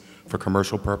used for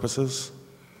commercial purposes?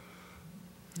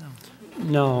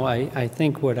 No, I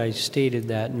think what I stated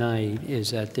that night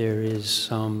is that there is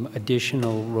some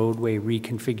additional roadway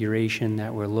reconfiguration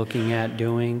that we're looking at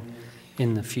doing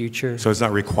in the future. So it's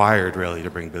not required really to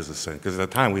bring business in, because at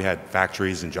the time we had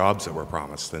factories and jobs that were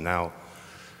promised, and now,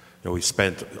 you know, we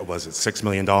spent, was it $6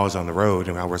 million on the road,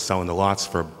 and now we're selling the lots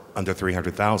for under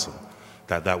 $300,000.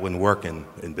 That wouldn't work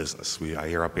in business. I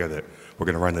hear up here that we're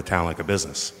going to run the town like a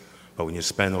business, but when you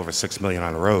spend over $6 million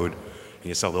on the road and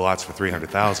you sell the lots for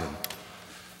 $300,000,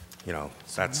 you know,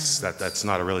 that's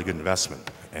not a really good investment.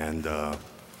 And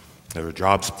there were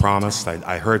jobs promised.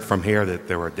 I heard from here that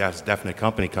there were definite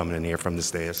company coming in here from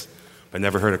this dais, but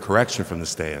never heard a correction from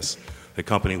this dais. The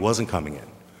company wasn't coming in.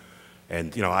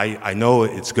 And, you know, I know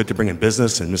it's good to bring in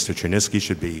business, and Mr. Chernisky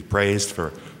should be praised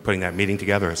for putting that meeting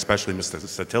together, especially Mr.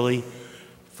 Satilli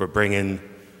for bringing,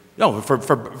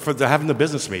 for having the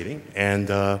business meeting. And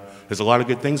there's a lot of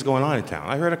good things going on in town.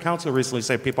 I heard a councilor recently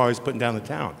say people are always putting down the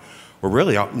town. We're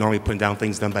really normally putting down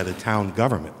things done by the town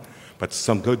government. But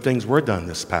some good things were done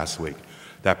this past week.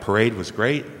 That parade was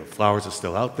great. The flowers are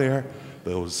still out there.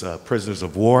 Those prisoners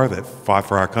of war that fought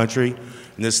for our country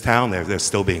in this town, they're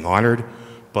still being honored.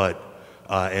 But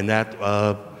in that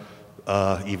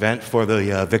event for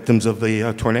the victims of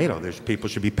the tornado, people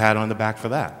should be patted on the back for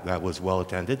that. That was well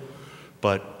attended.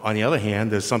 But on the other hand,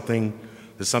 there's something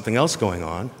else going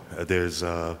on. There's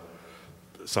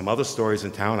some other stories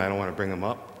in town. I don't want to bring them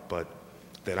up, but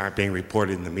that aren't being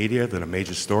reported in the media, that are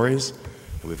major stories.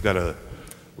 And we've got a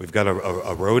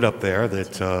road up there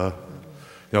that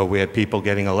you know, we had people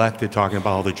getting elected talking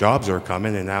about all the jobs that are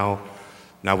coming, and now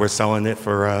we're selling it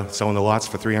for selling the lots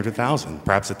for $300,000.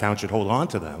 Perhaps the town should hold on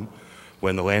to them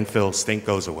when the landfill stink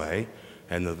goes away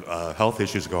and the health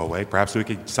issues go away. Perhaps we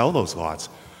could sell those lots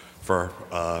for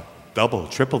double,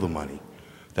 triple the money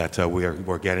that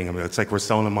we're getting them. It's like we're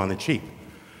selling them on the cheap.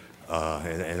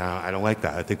 And I don't like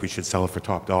that. I think we should sell it for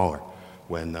top dollar.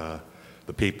 When the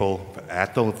people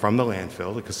from the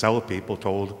landfill, the Casella people,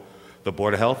 told the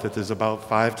Board of Health that there's about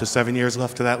 5 to 7 years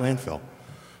left to that landfill.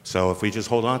 So if we just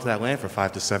hold on to that land for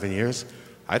 5 to 7 years,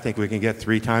 I think we can get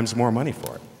 3 times more money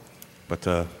for it.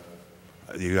 But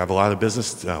you have a lot of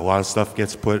business, a lot of stuff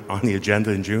gets put on the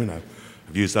agenda in June.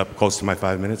 I've used up close to my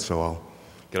 5 minutes, so I'll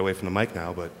get away from the mic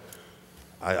now. But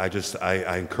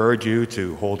I encourage you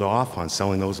to hold off on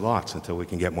selling those lots until we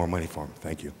can get more money for them.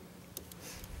 Thank you.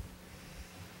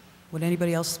 Would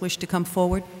anybody else wish to come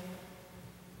forward?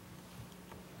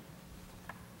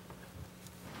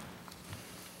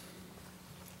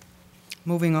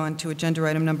 Moving on to agenda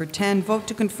item number 10, vote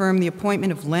to confirm the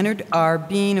appointment of Leonard R.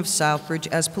 Beane of Southbridge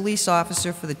as police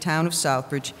officer for the Town of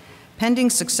Southbridge, pending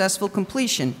successful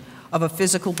completion of a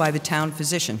physical by the town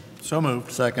physician. So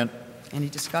moved. Second. Any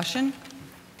discussion?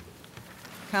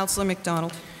 Councilor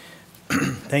McDonald.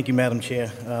 Thank you, Madam Chair.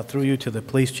 Through you to the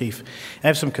police chief. I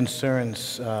have some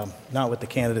concerns, not with the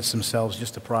candidates themselves,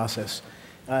 just the process.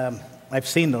 I've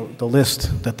seen the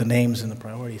list, the names and the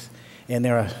priorities, and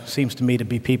there seems to me to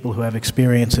be people who have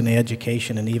experience in the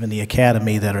education and even the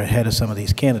academy that are ahead of some of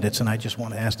these candidates, and I just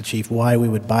want to ask the chief why we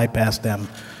would bypass them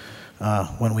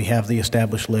when we have the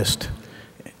established list.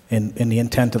 In the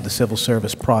intent of the civil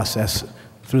service process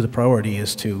through the priority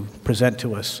is to present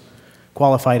to us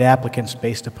qualified applicants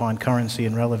based upon currency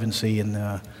and relevancy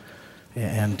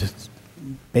and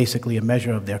basically a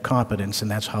measure of their competence,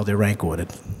 and that's how they're rank ordered.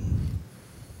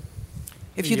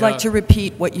 If you'd like to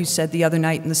repeat what you said the other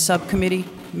night in the subcommittee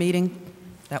meeting,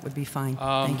 that would be fine.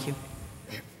 Thank you.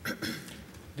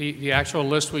 The actual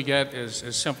list we get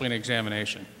is simply an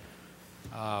examination.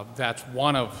 That's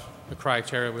one of the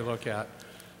criteria we look at,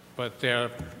 but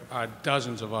there are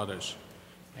dozens of others.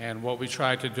 And what we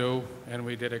tried to do, and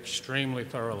we did extremely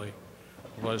thoroughly,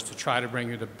 was to try to bring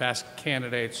you the best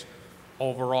candidates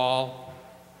overall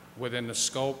within the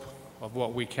scope of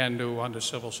what we can do under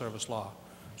civil service law.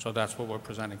 So that's what we're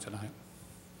presenting tonight.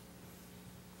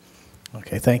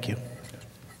 Okay, thank you.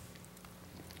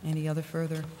 Any other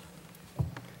further?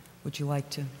 Would you like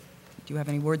to, do you have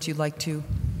any words you'd like to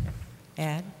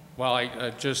add? Well,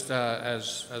 just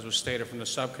as was stated from the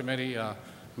subcommittee,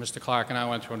 Mr. Clark and I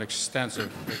went through an extensive,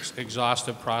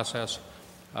 exhaustive process,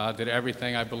 did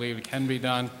everything I believe can be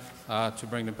done to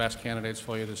bring the best candidates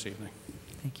for you this evening.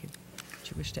 Thank you.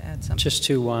 Do you wish to add something? Just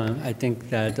to, I think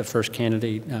that the first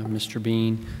candidate, Mr.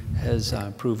 Beane, has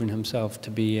proven himself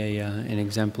to be an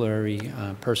exemplary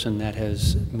person that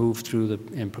has moved through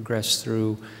and progressed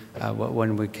through what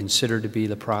one would consider to be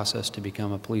the process to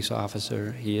become a police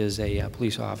officer. He is a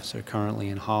police officer currently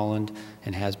in Holland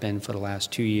and has been for the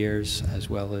last 2 years, as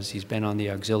well as he's been on the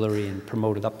auxiliary and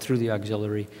promoted up through the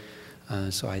auxiliary.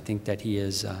 So I think that he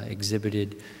has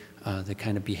exhibited the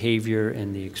kind of behavior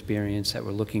and the experience that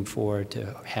we're looking for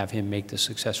to have him make the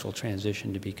successful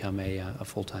transition to become a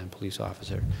full-time police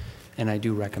officer. And I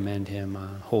do recommend him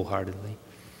wholeheartedly.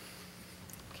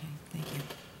 Okay, thank you.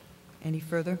 Any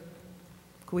further?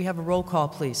 Could we have a roll call,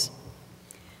 please?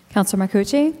 Councilor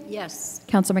Marcucci? Yes.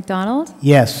 Councilor McDonald?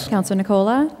 Yes. Councilor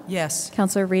Nicola? Yes.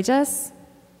 Councilor Regis?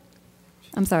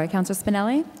 I'm sorry, Councilor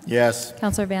Spinelli? Yes.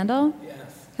 Councilor Vandal?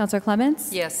 Yes. Councilor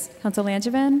Clements? Yes. Councilor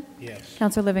Langevin? Yes.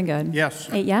 Councilor Livingood? Yes.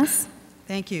 8 yes.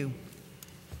 Thank you.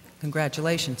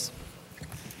 Congratulations.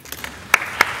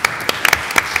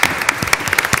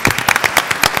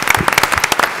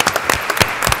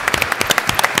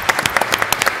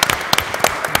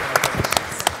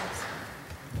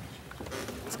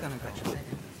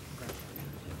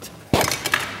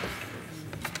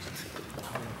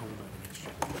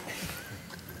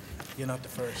 You're not the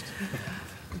first.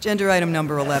 Agenda item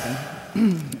number 11.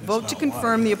 Vote to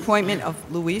confirm the appointment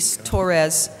of Luis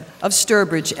Torres of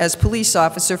Sturbridge as police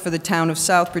officer for the town of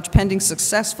Southbridge pending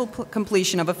successful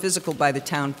completion of a physical by the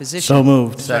town physician. So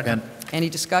moved. Second. Any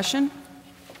discussion?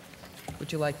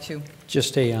 Would you like to?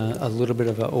 Just a little bit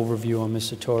of an overview on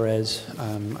Mr. Torres.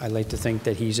 I like to think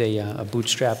that he's a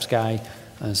bootstraps guy,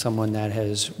 someone that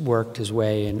has worked his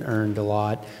way and earned a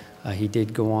lot. He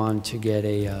did go on to get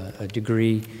a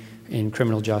degree in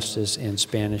criminal justice and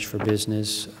Spanish for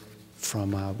business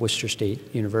from Worcester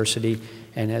State University,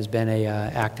 and has been a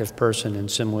active person, and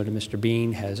similar to Mr.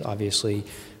 Beane, has obviously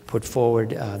put forward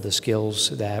the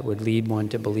skills that would lead one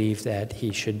to believe that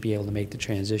he should be able to make the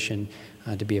transition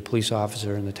to be a police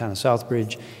officer in the town of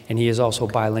Southbridge. And he is also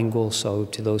bilingual, so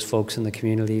to those folks in the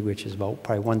community, which is about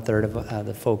probably 1/3 of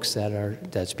the folks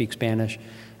that speak Spanish,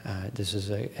 this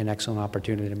is an excellent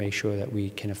opportunity to make sure that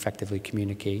we can effectively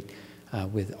communicate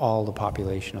with all the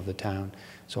population of the town.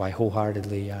 So I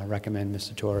wholeheartedly recommend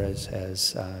Mr. Torres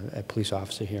as a police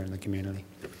officer here in the community.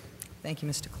 Thank you,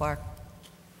 Mr. Clark.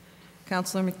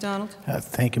 Councilor McDonald?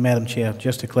 Thank you, Madam Chair.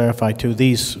 Just to clarify, too,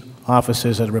 these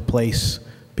officers are to replace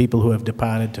people who have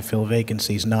departed to fill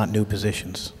vacancies, not new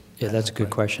positions. Yeah, that's a good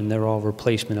question. They're all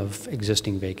replacement of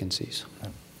existing vacancies.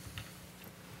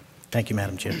 Thank you,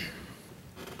 Madam Chair. Can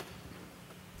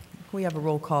we have a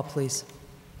roll call, please?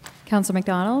 Councilor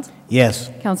McDonald? Yes.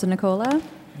 Councilor Nicola?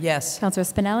 Yes. Councilor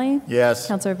Spinelli? Yes.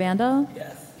 Councilor Vandal?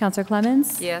 Yes. Councilor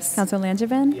Clements? Yes. Councilor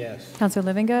Langevin? Yes.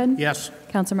 Councilor Livingood? Yes.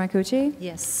 Councilor Marcucci?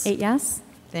 Yes. 8 yes.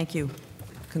 Thank you.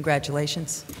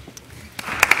 Congratulations.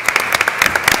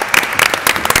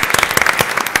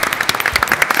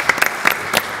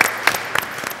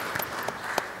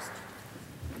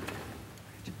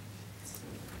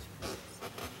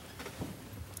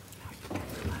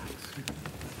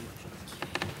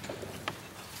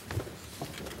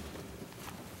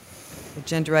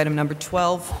 Agenda item number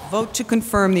 12, vote to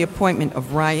confirm the appointment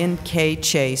of Ryan K.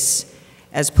 Chase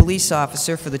as police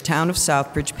officer for the Town of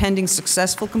Southbridge pending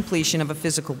successful completion of a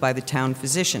physical by the town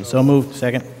physician. So moved.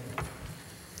 Second.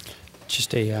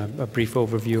 Just a brief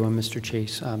overview on Mr.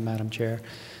 Chase, Madam Chair.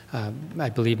 I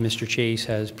believe Mr. Chase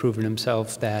has proven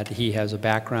himself that he has a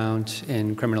background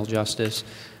in criminal justice.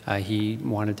 He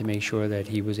wanted to make sure that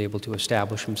he was able to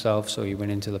establish himself, so he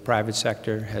went into the private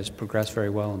sector, has progressed very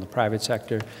well in the private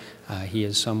sector. He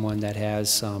is someone that has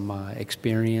some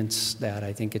experience that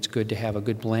I think it's good to have a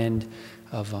good blend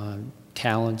of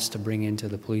talents to bring into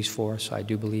the police force. I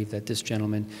do believe that this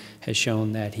gentleman has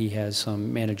shown that he has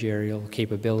some managerial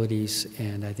capabilities,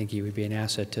 and I think he would be an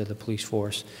asset to the police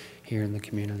force here in the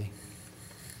community.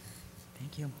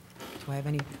 Thank you. Do I have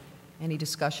any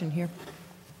discussion here?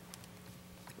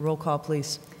 Roll call,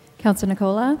 please. Counselor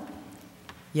Nicola?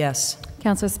 Yes.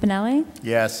 Counselor Spinelli?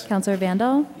 Yes. Counselor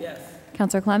Vandal? Yes.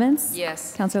 Counselor Clements?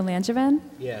 Yes. Counselor Langevin?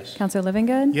 Yes. Counselor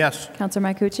Livingood? Yes. Counselor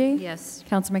Marcucci? Yes.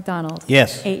 Counselor McDonald?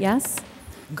 Yes. 8 yes.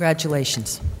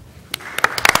 Congratulations.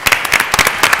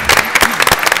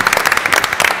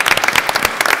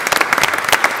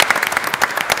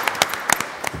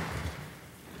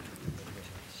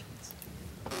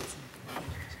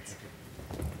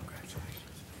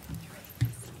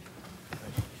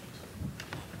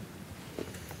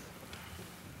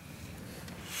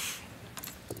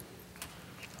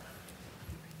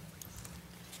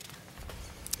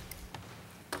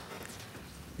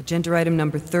 Agenda item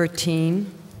number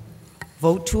 13,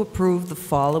 vote to approve the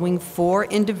following 4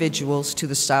 individuals to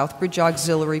the Southbridge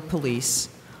Auxiliary Police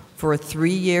for a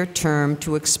 3-year term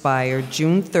to expire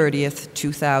June 30th,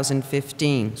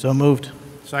 2015. So moved.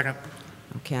 Second.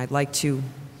 Okay, I'd like to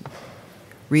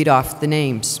read off the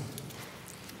names.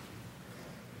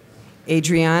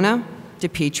 Adriana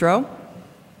D.P.W,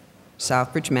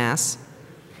 Southbridge, Mass.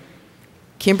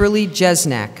 Kimberly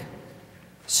Jesnak,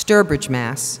 Sturbridge,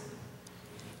 Mass.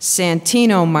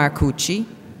 Santino Marcucci,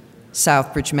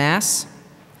 Southbridge, Mass.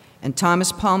 And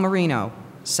Thomas Palmerino,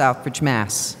 Southbridge,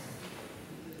 Mass.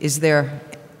 Is there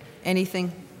any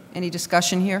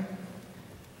discussion here?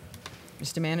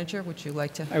 Mr. Manager, would you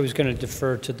like to? I was going to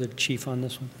defer to the chief on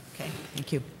this one. Okay,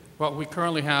 thank you. Well, we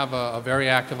currently have a very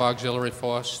active auxiliary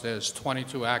force. There's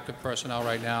 22 active personnel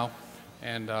right now,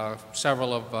 and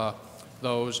several of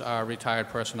those are retired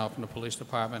personnel from the police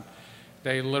department.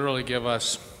 They literally give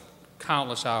us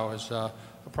countless hours,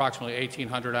 approximately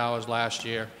 1,800 hours last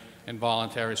year in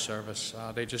voluntary service.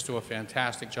 They just do a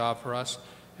fantastic job for us,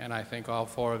 and I think all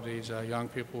 4 of these young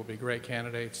people will be great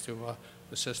candidates to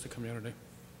assist the community.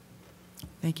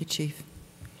 Thank you, Chief.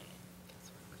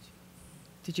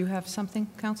 Did you have something,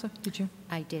 Counselor? Did you?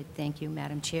 I did. Thank you,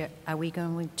 Madam Chair. Are we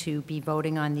going to be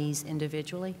voting on these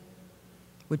individually?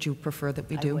 Would you prefer that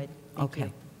we do? I would. Thank Okay,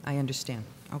 you. I understand.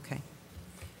 Okay.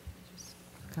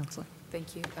 Counselor?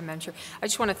 Thank you, Madam Chair. I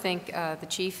just want to thank the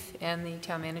chief and the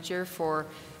town manager for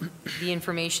the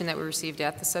information that we received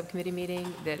at the subcommittee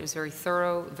meeting. That was very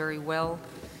thorough, very well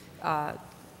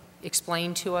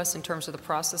explained to us in terms of the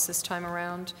process this time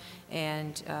around.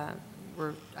 And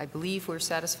I believe we're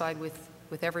satisfied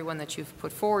with everyone that you've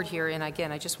put forward here. And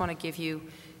again, I just want to give you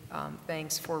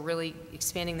thanks for really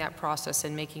expanding that process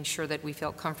and making sure that we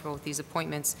felt comfortable with these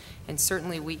appointments. And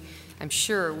certainly I'm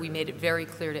sure we made it very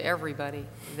clear to everybody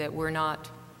that we're not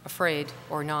afraid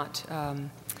or not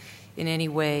in any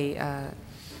way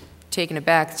taken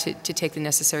aback to take the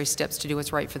necessary steps to do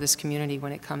what's right for this community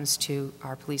when it comes to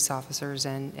our police officers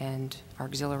and our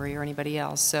auxiliary or anybody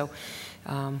else. So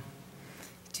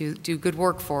do good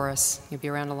work for us. You'll be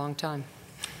around a long time.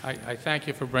 I thank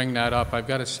you for bringing that up. I've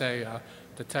got to say,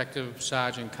 Detective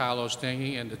Sergeant Carlos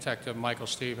Dingy and Detective Michael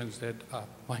Stevens did,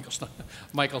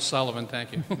 Michael Sullivan,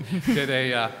 thank you, did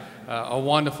a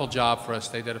wonderful job for us.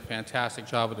 They did a fantastic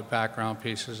job with the background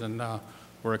pieces, and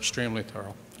were extremely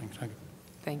thorough. Thank you.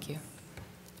 Thank you.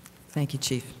 Thank you,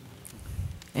 Chief.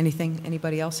 Anything?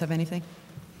 Anybody else have anything?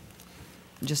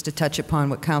 Just to touch upon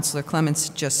what Councilor Clements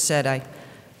just said,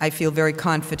 I feel very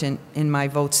confident in my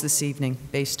votes this evening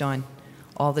based on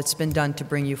all that's been done to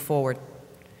bring you forward.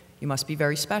 You must be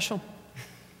very special.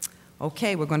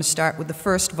 Okay, we're going to start with the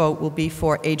first vote will be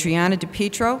for Adriana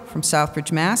D.P.W from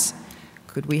Southbridge, Mass.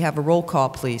 Could we have a roll call,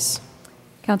 please?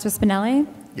 Counselor Spinelli?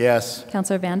 Yes.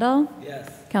 Counselor Vandal?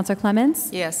 Yes. Counselor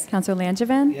Clements? Yes. Counselor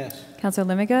Langevin? Yes.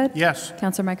 Counselor Livingood? Yes.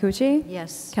 Counselor Marcucci?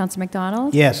 Yes. Counselor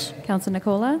McDonald? Yes. Counselor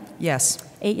Nicola? Yes.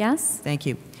 8 yes. Thank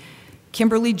you.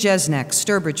 Kimberly Jesnek,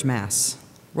 Sturbridge, Mass.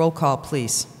 Roll call,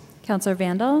 please. Counselor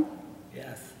Vandal?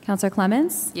 Yes. Counselor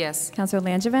Clements? Yes. Counselor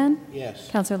Langevin? Yes.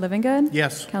 Counselor Livingood?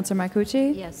 Yes. Counselor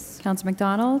Marcucci? Yes. Counselor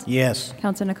McDonald? Yes.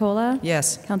 Counselor Nicola?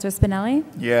 Yes. Counselor Spinelli?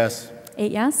 Yes.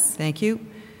 8 yes. Thank you.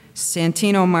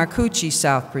 Santino Marcucci,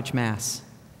 Southbridge, Mass.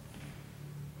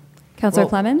 Counselor Roll.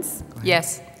 Clemens?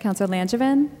 Yes. Counselor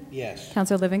Langevin? Yes.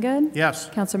 Counselor Livingood? Yes.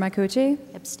 Counselor Marcucci?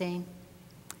 Abstain.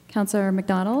 Counselor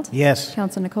McDonald? Yes.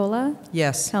 Counselor Nicola?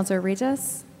 Yes. Counselor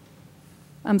Regis?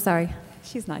 I'm sorry,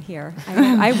 she's not here.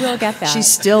 I will get that. She's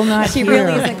still not She here.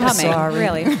 really isn't coming, Sorry.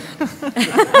 really.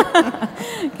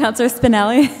 Counselor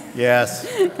Spinelli? Yes.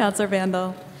 Counselor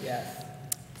Vandal? Yes.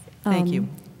 Thank you.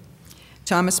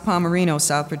 Thomas Palmerino,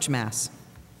 Southbridge, Mass.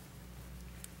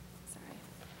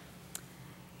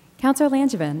 Counselor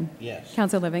Langevin? Yes.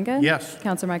 Counselor Livingood? Yes.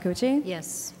 Counselor Marcucci?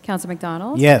 Yes. Counselor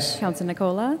McDonald? Yes. Counselor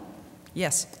Nicola?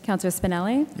 Yes. Counselor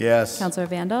Spinelli? Yes. Counselor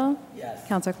Vandal? Yes.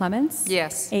 Counselor Clements?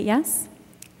 Yes. 8 yes.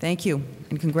 Thank you,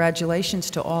 and congratulations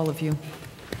to all of you.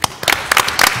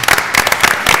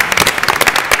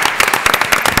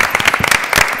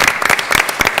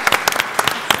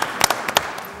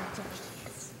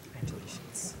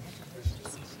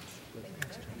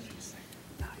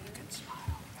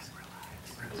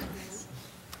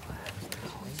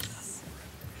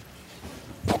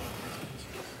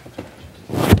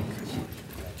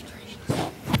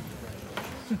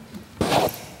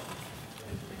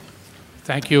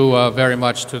 Thank you very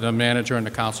much to the manager and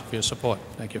the council for your support.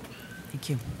 Thank you. Thank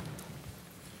you.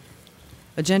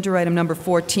 Agenda item number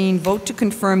 14, vote to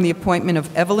confirm the appointment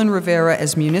of Evelyn Rivera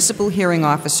as Municipal Hearing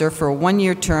Officer for a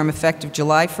one-year term effective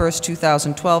July 1st,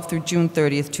 2012 through June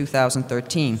 30th,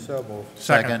 2013. So moved.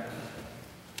 Second.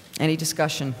 Any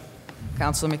discussion?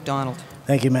 Councilor McDonald.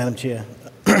 Thank you, Madam Chair.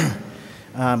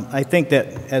 I think that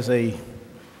as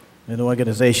an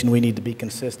organization, we need to be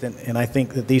consistent, and I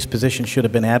think that these positions should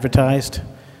have been advertised.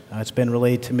 It's been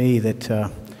relayed to me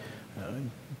that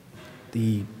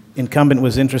the incumbent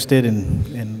was interested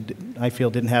and I feel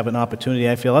didn't have an opportunity.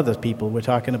 I feel other people. We're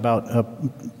talking about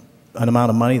an amount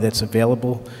of money that's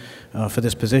available for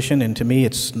this position, and to me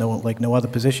it's like no other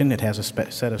position. It has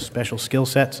a set of special skill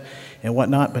sets and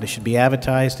whatnot, but it should be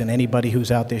advertised, and anybody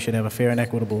who's out there should have a fair and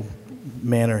equitable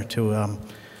manner to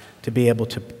be able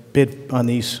to bid on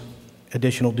these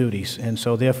additional duties. And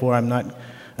so therefore I'm not,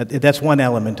 that's one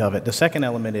element of it. The second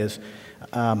element is,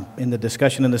 in the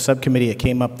discussion in the subcommittee, it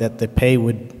came up that the pay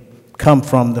would come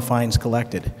from the fines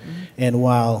collected. Mm-hmm. And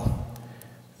while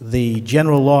the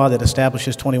general law that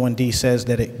establishes 21D says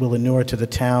that it will inure to the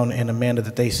town in a manner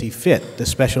that they see fit, the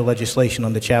special legislation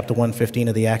under Chapter 115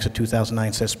 of the Acts of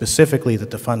 2009 says specifically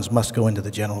that the funds must go into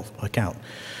the general account.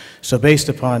 So based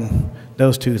upon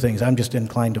those two things, I'm just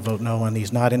inclined to vote no on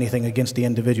these. Not anything against the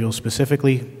individual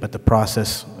specifically, but the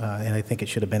process, and I think it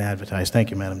should have been advertised. Thank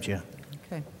you, Madam Chair.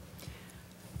 Okay.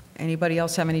 Anybody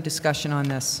else have any discussion on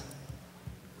this?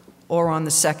 Or on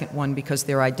the second one, because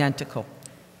they're identical?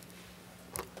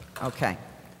 Okay.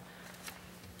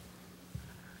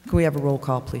 Can we have a roll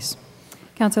call, please?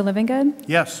 Counselor Livingood?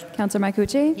 Yes. Counselor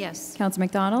Marcucci? Yes. Counselor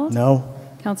McDonald? No.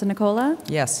 Counselor Nicola?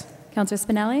 Yes. Counselor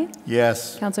Spinelli?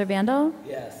 Yes. Counselor Vandal?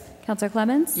 Yes. Counselor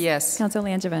Clements? Yes. Counselor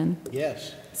Langevin?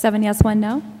 Yes. 7 yes, 1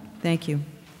 no. Thank you.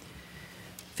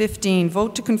 15,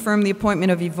 vote to confirm the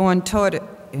appointment of Yvonne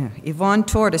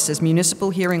Torres as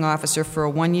Municipal Hearing Officer for a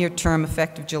one-year term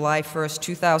effective July 1st,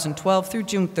 2012 through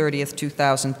June 30th,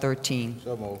 2013.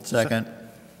 So moved. Second.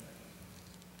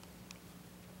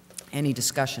 Any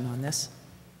discussion on this?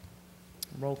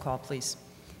 Roll call, please.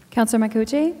 Counselor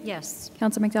Marcucci? Yes.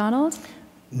 Counselor McDonald?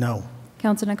 No.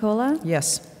 Counselor Nicola?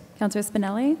 Yes. Counselor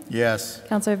Spinelli? Yes.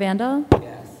 Counselor Vandal?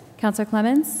 Yes. Counselor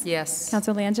Clements? Yes.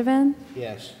 Counselor Langevin?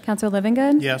 Yes. Counselor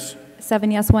Livingood? Yes. 7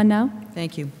 yes, 1 no.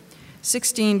 Thank you.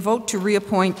 16, vote to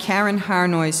reappoint Karen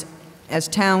Harnois as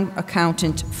Town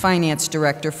Accountant Finance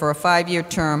Director for a 5-year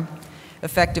term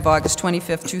effective August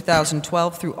 25th,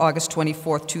 2012 through August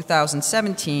 24th,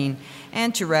 2017,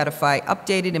 and to ratify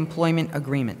updated employment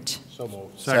agreement. So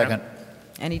moved. Second.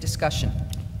 Any discussion?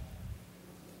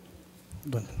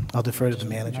 But I'll defer to the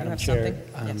manager. Madam Chair,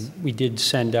 Yes. we did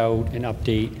send out an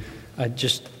update.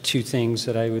 Just two things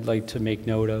that I would like to make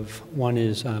note of. One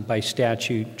is by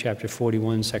statute, Chapter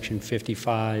 41, Section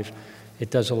 55, it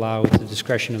does allow the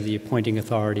discretion of the appointing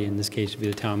authority, in this case it would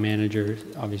be the town manager,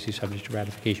 obviously subject to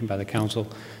ratification by the council.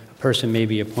 A person may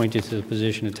be appointed to the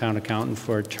position of town accountant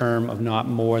for a term of not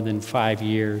more than 5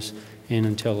 years and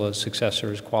until a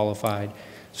successor is qualified.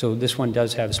 So this one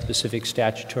does have specific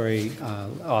statutory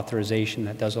authorization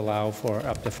that does allow for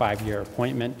up to 5-year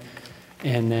appointment.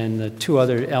 And then the two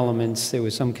other elements, there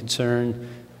was some concern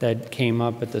that came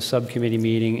up at the subcommittee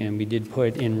meeting, and we did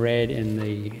put in red in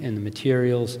the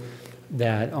materials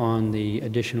that on the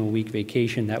additional week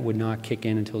vacation, that would not kick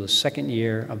in until the second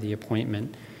year of the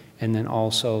appointment. And then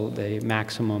also the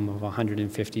maximum of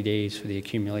 150 days for the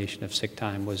accumulation of sick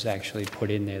time was actually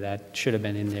put in there. That should have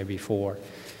been in there before.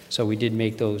 So we did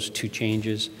make those 2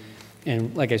 changes.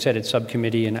 And like I said, it's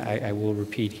subcommittee, and I will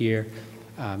repeat here,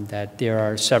 that there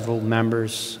are several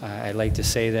members. I like to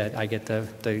say that I get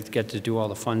to do all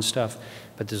the fun stuff,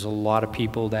 but there's a lot of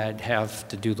people that have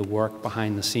to do the work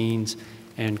behind the scenes.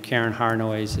 And Karen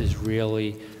Harnois is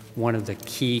really one of the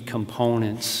key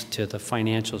components to the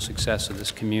financial success of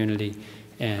this community.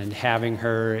 And having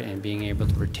her and being able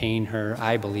to retain her,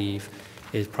 I believe,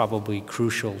 is probably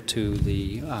crucial to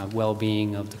the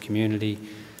well-being of the community.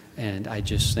 And I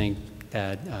just think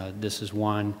that this is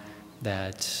one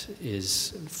that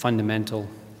is fundamental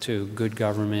to good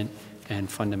government and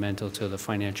fundamental to the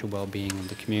financial well-being of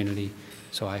the community.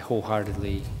 So I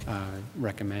wholeheartedly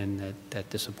recommend that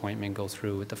this appointment go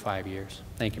through with the 5 years.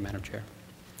 Thank you, Madam Chair.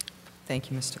 Thank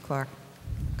you, Mr. Clark.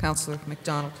 Councilor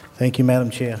McDonald. Thank you, Madam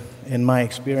Chair. In my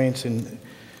experience in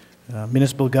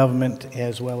municipal government,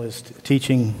 as well as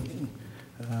teaching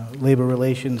labor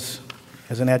relations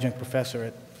as an adjunct professor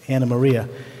at Anna Maria,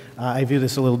 I view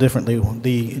this a little differently.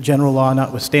 The general law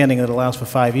notwithstanding that allows for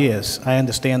 5 years, I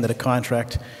understand that a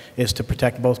contract is to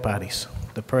protect both parties,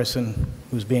 the person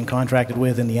who's being contracted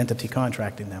with and the entity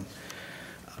contracting them.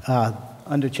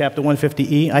 Under Chapter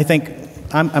 150E, I think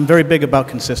I'm very big about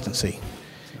consistency.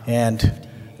 And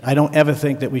I don't ever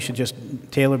think that we should just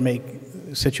tailor-make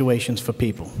situations for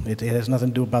people. It has nothing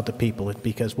to do about the people,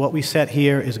 because what we set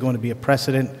here is going to be a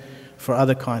precedent for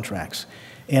other contracts.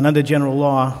 And under general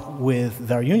law, with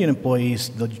our union employees,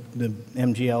 the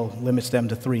MGL limits them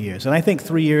to 3 years. And I think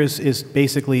 3 years is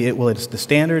basically, it's the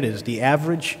standard, it's the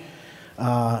average.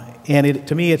 And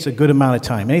to me, it's a good amount of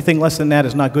time. Anything less than that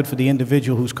is not good for the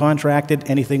individual who's contracted.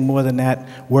 Anything more than that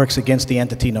works against the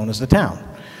entity known as the town,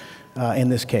 in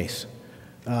this case.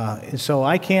 So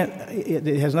I can't,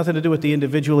 it has nothing to do with the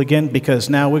individual again, because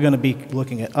now we're going to be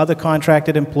looking at other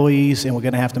contracted employees, and we're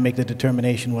going to have to make the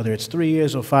determination whether it's 3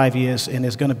 years or 5 years, and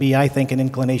there's going to be, I think, an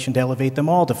inclination to elevate them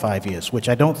all to 5 years, which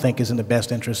I don't think is in the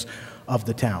best interest of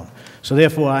the town. So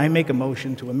therefore, I make a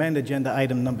motion to amend agenda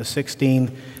item number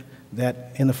 16,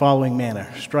 that in the following manner: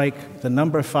 strike the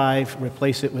number 5,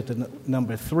 replace it with the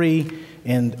number 3,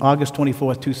 in August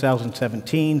 24th,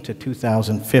 2017 to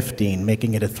 2015,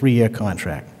 making it a 3-year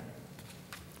contract.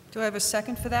 Do I have a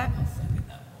second for that? I'll second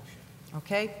that motion.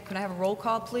 Okay. Can I have a roll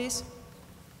call, please?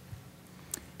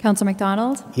 Councilor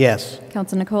McDonald? Yes.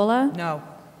 Councilor Nicola? No.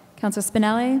 Councilor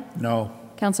Spinelli? No.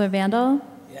 Councilor Vandal?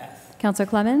 Yes. Councilor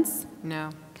Clements?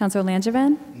 No. Councilor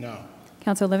Langevin? No.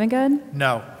 Councilor Livingood?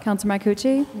 No. Councilor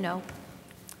Marcucci? No.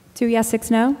 2 yes, 6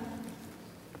 no.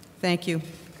 Thank you.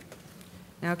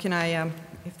 Now can I,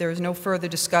 if there is no further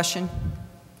discussion,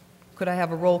 could I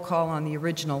have a roll call on the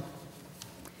original?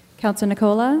 Councilor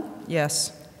Nicola?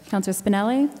 Yes. Councilor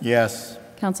Spinelli? Yes.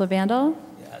 Councilor Vandal?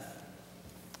 Yes.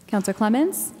 Councilor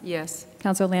Clements? Yes.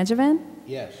 Councilor Langevin?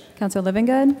 Yes. Councilor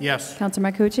Livingood? Yes.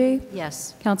 Councilor Marcucci?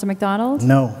 Yes. Councilor McDonald?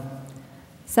 No.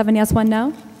 7 yes, 1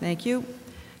 no. Thank you.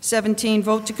 17,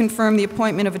 vote to confirm the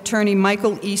appointment of Attorney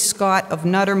Michael E. Scott of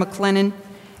Nutter, McLennan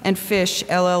and Fish,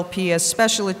 LLP, as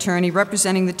special attorney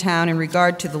representing the town in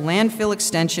regard to the landfill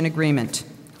extension agreement.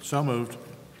 So moved.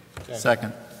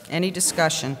 Second. Any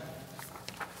discussion?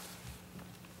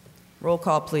 Roll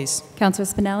call, please. Councilor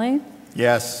Spinelli?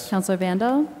 Yes. Councilor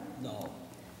Vandal? No.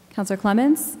 Councilor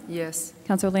Clements? Yes.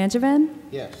 Councilor Langevin?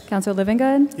 Yes. Councilor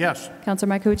Livingood? Yes.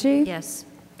 Councilor Marcucci? Yes.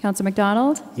 Councilor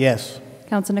McDonald? Yes.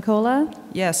 Councilor Nicola?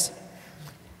 Yes.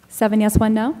 7 yes,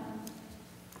 1 no.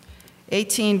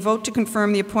 18, vote to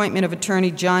confirm the appointment of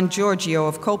Attorney John Giorgio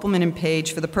of Copelman and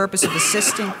Page for the purpose of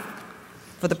assisting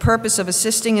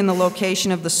in the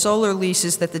location of the solar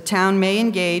leases that the town may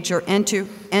engage or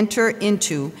enter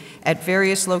into at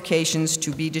various locations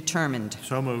to be determined.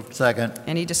 So moved. Second.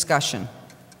 Any discussion?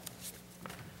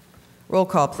 Roll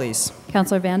call, please.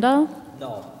 Councilor Vandal?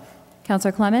 No.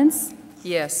 Councilor Clements?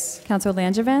 Yes. Councilor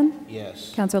Langevin?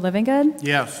 Yes. Councilor Livingood?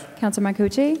 Yes. Councilor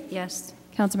Marcucci? Yes.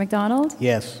 Councilor McDonald?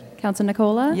 Yes. Councilor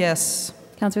Nicola? Yes.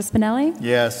 Councilor Spinelli?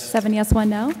 Yes. 7 yes, 1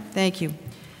 no. Thank you.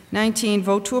 19,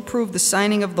 vote to approve the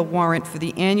signing of the warrant for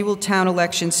the annual town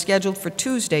election scheduled for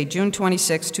Tuesday, June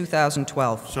 26,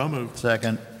 2012. So moved.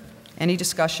 Second. Any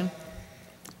discussion?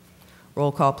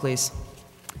 Roll call, please.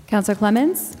 Councilor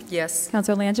Clements? Yes.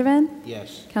 Councilor Langevin?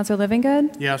 Yes. Councilor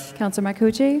Livingood? Yes. Councilor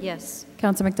Marcucci? Yes.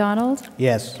 Councilor McDonald?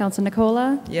 Yes. Councilor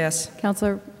Nicola? Yes.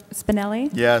 Councilor Spinelli?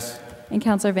 Yes. And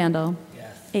Councilor Vandal?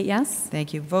 Yes. 8 yes.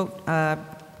 Thank you. Vote,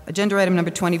 agenda item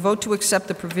number 20, vote to accept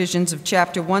the provisions of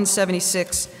Chapter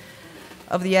 176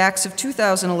 of the Acts of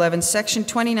 2011, Section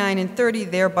 29 and 30,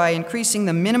 thereby increasing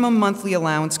the minimum monthly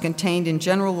allowance contained in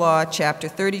General Law, Chapter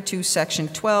 32, Section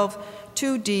 12,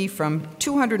 2D, from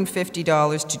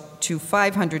 $250 to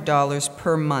 $500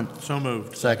 per month. So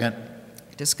moved. Second.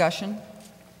 Discussion?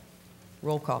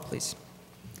 Roll call, please.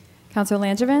 Counselor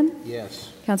Langevin?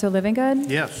 Yes. Counselor Livingood?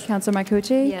 Yes. Counselor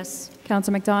Marcucci? Yes.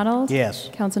 Counselor McDonald? Yes.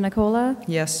 Counselor Nicola?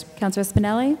 Yes. Counselor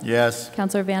Spinelli? Yes.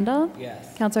 Counselor Vandal?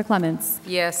 Yes. Counselor Clements?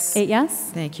 Yes. 8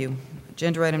 yes. Thank you.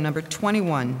 Agenda item number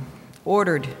 21,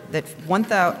 ordered that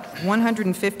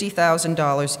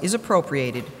 $150,000 is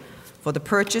appropriated for the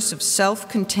purchase of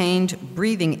self-contained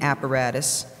breathing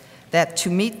apparatus, that to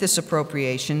meet this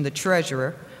appropriation, the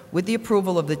treasurer, with the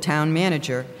approval of the town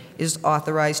manager, is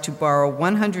authorized to borrow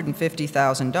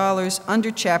 $150,000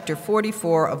 under Chapter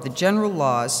 44 of the general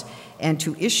laws and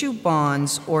to issue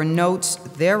bonds or notes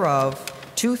thereof.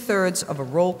 Two-thirds of a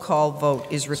roll call vote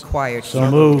is required. So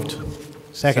moved.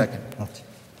 Second. Oh.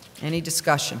 Any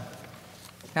discussion?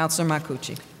 Councilor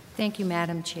Marcucci. Thank you,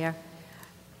 Madam Chair.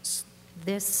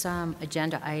 This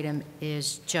agenda item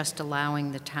is just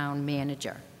allowing the town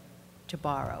manager to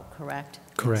borrow, correct?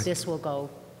 Correct. This will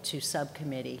go to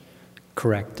subcommittee.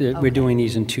 Correct. We're doing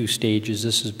these in 2 stages.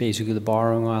 This is basically the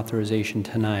borrowing authorization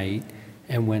tonight,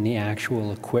 and when the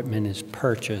actual equipment is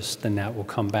purchased, then that will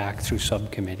come back through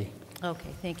subcommittee.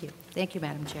 Okay, thank you. Thank you,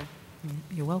 Madam Chair.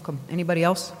 You're welcome. Anybody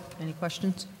else? Any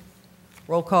questions?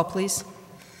 Roll call, please.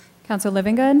 Counselor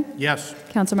Livingood? Yes.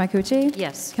 Counselor Marcucci?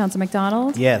 Yes. Counselor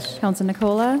McDonald? Yes. Counselor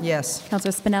Nicola? Yes.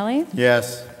 Counselor Spinelli?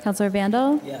 Yes. Counselor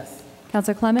Vandal? Yes.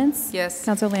 Counselor Clements? Yes.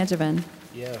 Counselor Langevin?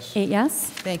 Yes. 8 yes.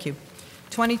 Thank you.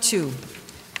 22,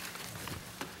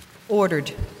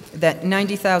 ordered that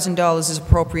 $90,000 is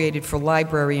appropriated for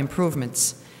library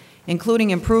improvements, including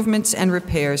improvements and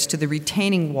repairs to the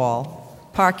retaining wall,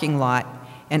 parking lot,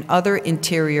 and other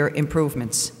interior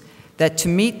improvements. That to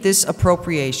meet this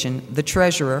appropriation, the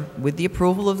treasurer, with the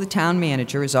approval of the town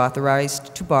manager, is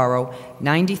authorized to borrow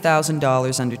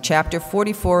 $90,000 under Chapter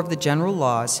 44 of the general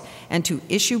laws and to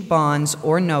issue bonds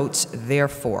or notes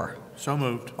therefore. So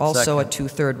moved. Also, a Second.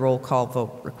 two-third roll call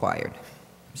vote required.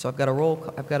 So I've got a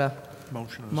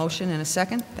Motion. motion and a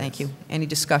second. Thank you. Any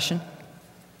discussion?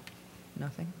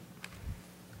 Nothing?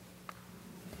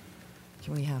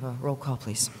 Can we have a roll call,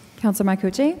 please? Counselor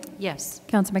Marcucci? Yes.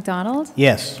 Counselor McDonald?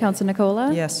 Yes. Counselor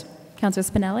Nicola? Yes. Counselor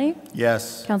Spinelli?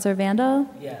 Yes. Counselor Vandal?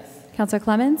 Yes. Counselor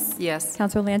Clements? Yes.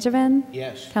 Counselor Langevin?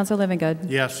 Yes. Counselor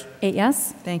Livingood? Yes. 8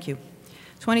 yes. Thank you.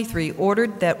 23,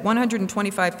 ordered that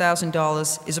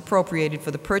 $125,000 is appropriated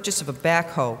for the purchase of a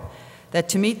backhoe, that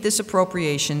to meet this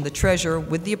appropriation, the treasurer,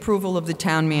 with the approval of the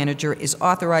town manager, is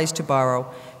authorized to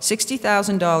borrow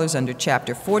 $60,000 under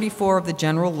Chapter 44 of the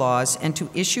general laws and to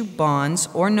issue bonds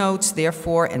or notes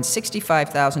therefore, and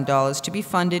 $65,000 to be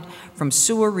funded from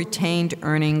sewer retained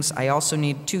earnings. I also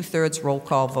need two-thirds roll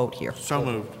call vote here. So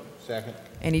moved. Second.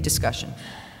 Any discussion?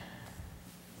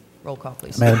 Roll call,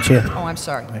 please. Madam Chair. Oh, I'm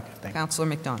sorry. Okay, thank you. Councilor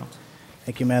McDonald.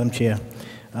 Thank you, Madam Chair.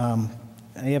 I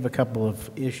have a couple of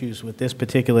issues with this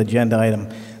particular agenda item.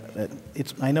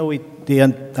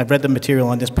 I've read the material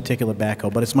on this particular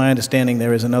backhoe, but it's my understanding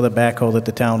there is another backhoe that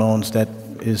the town owns that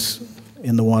is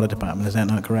in the water department. Is that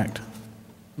not correct?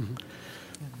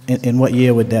 Mm-hmm. In what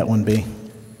year would that one be?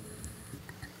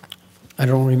 I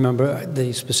don't remember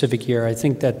the specific year. I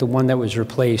think that the one that was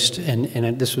replaced, and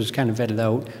this was kind of vetted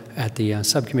out at the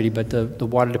subcommittee, but the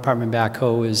water department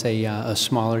backhoe is a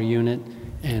smaller unit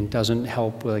and doesn't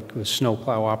help with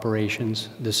snowplow operations.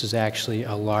 This is actually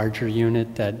a larger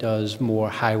unit that does more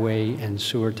highway and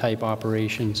sewer type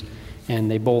operations, and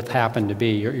they both happen to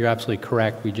be. You're absolutely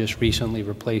correct. We just recently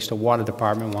replaced a water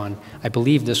department one. I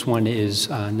believe this one is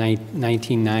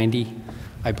 1990.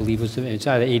 I believe it's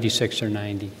either 86 or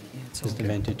 90. Is the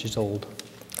vintage. It's old.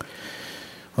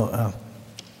 Well,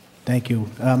 thank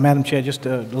you. Madam Chair, just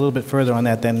a little bit further on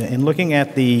that then. In looking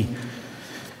at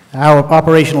our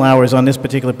operational hours on this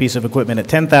particular piece of equipment at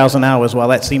 10,000 hours, while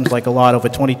that seems like a lot over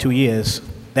 22 years,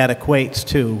 that equates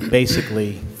to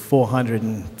basically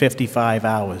 455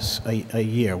 hours a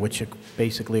year, which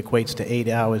basically equates to 8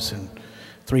 hours and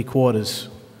 3/4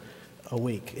 a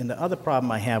week. And the other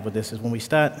problem I have with this is when we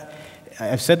start,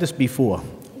 I've said this before,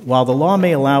 while the law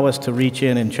may allow us to reach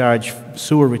in and charge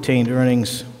sewer retained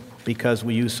earnings because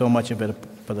we use so much of it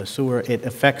for the sewer, it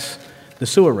affects the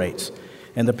sewer rates.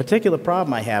 And the particular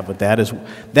problem I have with that is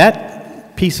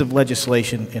that piece of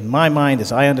legislation, in my mind,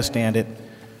 as I understand it,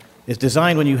 is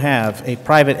designed when you have a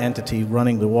private entity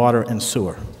running the water and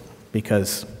sewer,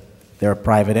 because they're a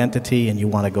private entity and you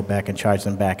want to go back and charge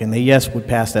them back. And they, yes, would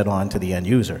pass that on to the end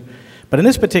user. But in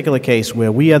this particular case,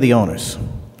 where we are the owners,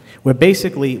 Where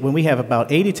basically, when we have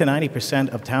about 80 to 90%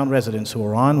 of town residents who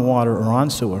are on water or on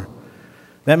sewer,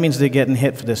 that means they're getting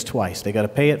hit for this twice. They got to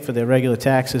pay it for their regular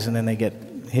taxes, and then they get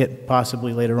hit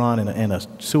possibly later on in a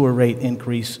sewer rate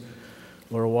increase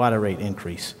or a water rate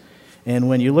increase. And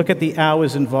when you look at the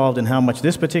hours involved and how much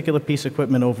this particular piece of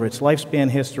equipment over its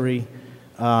lifespan history,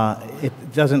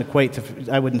 it doesn't equate to,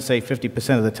 I wouldn't say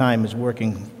 50% of the time is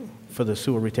working for the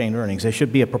sewer retained earnings. There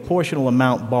should be a proportional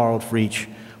amount borrowed for each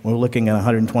when we're looking at a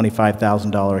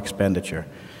 $125,000 expenditure.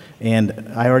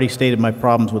 And I already stated my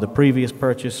problems with a previous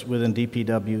purchase within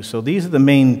D.P.W. So these are the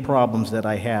main problems that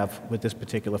I have with this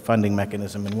particular funding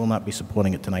mechanism, and will not be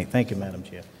supporting it tonight. Thank you, Madam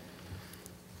Chair.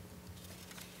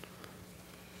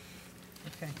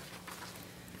 Okay.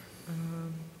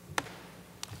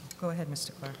 Go ahead,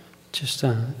 Mr. Clark. Just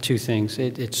two things.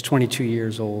 It's 22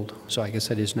 years old, so I guess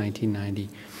that is 1990.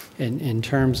 In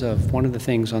terms of one of the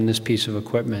things on this piece of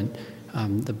equipment,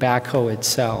 the backhoe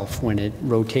itself, when it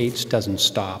rotates, doesn't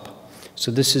stop. So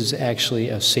this is actually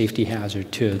a safety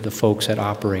hazard to the folks that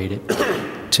operate it.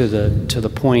 To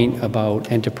the point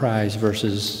about enterprise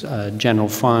versus general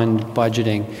fund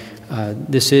budgeting,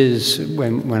 this is,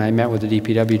 when I met with the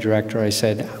D.P.W. director, I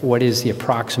said, what is the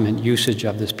approximate usage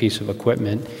of this piece of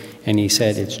equipment? And he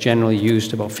said it's generally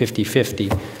used about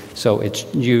 50-50. So it's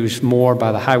used more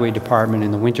by the highway department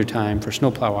in the wintertime for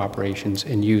snowplow operations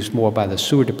and used more by the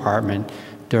sewer department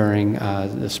during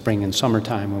the spring and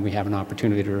summertime when we have an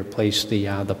opportunity to replace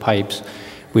the pipes,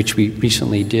 which we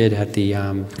recently did at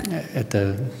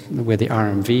where the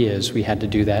RMV is. We had to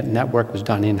do that, and that work was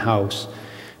done in-house.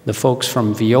 The folks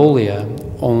from Veolia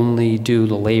only do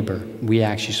the labor. We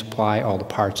actually supply all the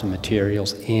parts and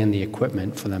materials and the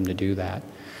equipment for them to do that.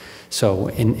 So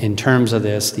in terms of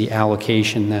this, the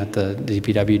allocation that the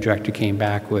DPW director came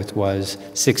back with was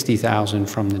 $60,000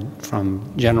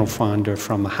 from general fund or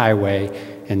from the highway,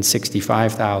 and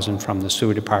 $65,000 from the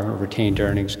sewer department retained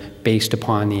earnings based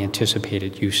upon the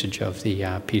anticipated usage of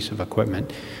the piece of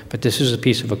equipment. But this is a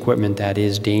piece of equipment that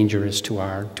is dangerous to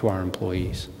our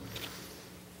employees.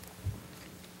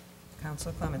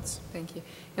 Councilor Clements. Thank you.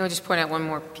 And I'll just point out one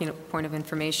more point of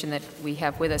information that we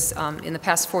have with us. In the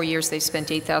past 4 years, they've spent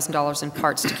 $8,000 in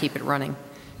parts to keep it running,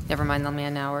 never mind the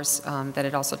man hours that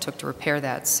it also took to repair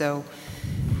that. So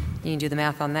you can do the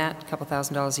math on that, a couple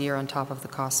 $1,000s a year on top of the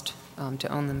cost to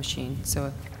own the machine.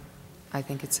 So I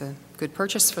think it's a good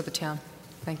purchase for the town.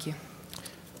 Thank you.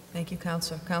 Thank you,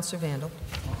 Councilor. Councilor Vandal.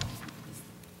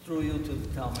 Through you to the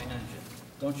town manager.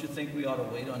 Don't you think we ought to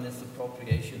wait on this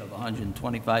appropriation of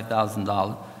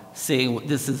 $125,000? Seeing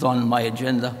this is on my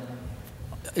agenda.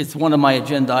 It's one of my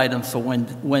agenda items for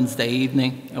Wednesday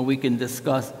evening, and we can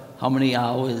discuss how many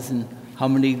hours and how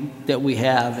many that we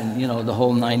have and, you know, the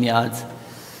whole 9 yards.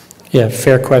 Yeah,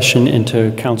 fair question. And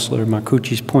to Councilor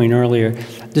Marcucci's point earlier,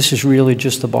 this is really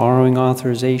just the borrowing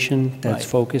authorization that's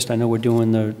focused. I know we're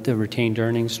doing the retained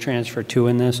earnings transfer too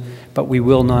in this, but we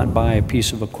will not buy a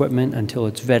piece of equipment until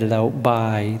it's vetted out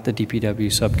by the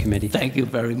DPW subcommittee. Thank you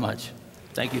very much.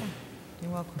 Thank you.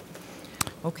 You're welcome.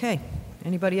 Okay.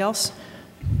 Anybody else?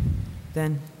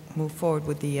 Then move forward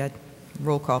with the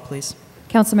roll call, please.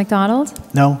 Councilor McDonald?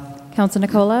 No. Councilor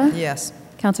Nicola? Yes.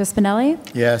 Councilor Spinelli?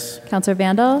 Yes. Councilor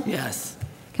Vandal? Yes.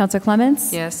 Councilor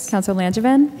Clements? Yes. Councilor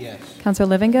Langevin? Yes.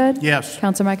 Councilor Livingood? Yes.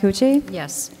 Councilor Marcucci?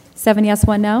 Yes. 7 yes,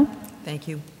 1 no. Thank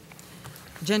you.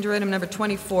 Agenda item number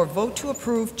 24, vote to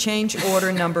approve change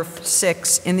order number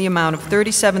 6 in the amount of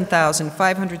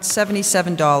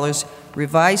 $37,577,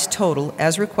 revised total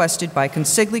as requested by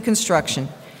Consigli Construction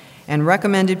and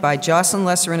recommended by Jocelyn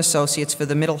Lesser and Associates for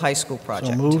the middle high school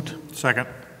project. So moved. Second.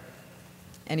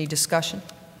 Any discussion?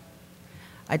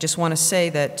 I just want to say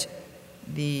that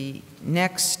the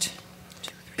next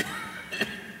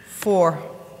 4,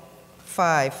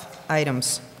 5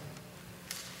 items,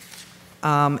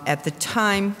 at the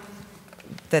time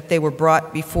that they were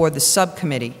brought before the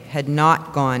subcommittee, had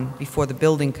not gone before the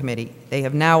building committee. They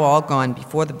have now all gone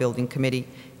before the building committee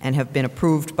and have been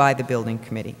approved by the building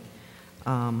committee.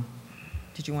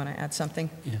 Did you want to add something?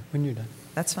 Yeah, when you're done.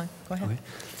 That's fine. Go ahead. Okay.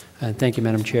 Thank you,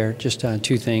 Madam Chair. Just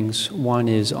two things. One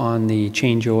is on the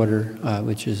change order,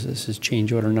 this is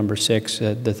change order number 6,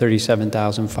 the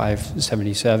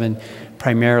 $37,577,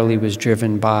 primarily was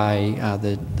driven by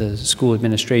the school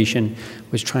administration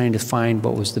was trying to find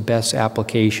what was the best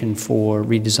application for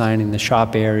redesigning the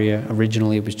shop area.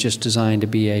 Originally, it was just designed to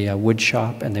be a wood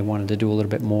shop, and they wanted to do a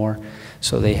little bit more.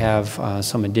 So they have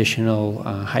some additional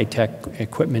high-tech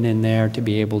equipment in there to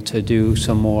be able to do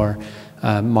some more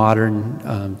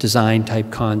modern design type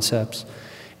concepts.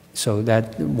 So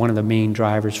that, one of the main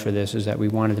drivers for this is that we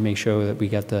wanted to make sure that we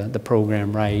got the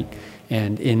program right.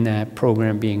 And in that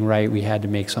program being right, we had to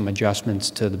make some adjustments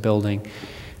to the building.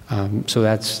 So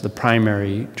that's the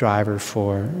primary driver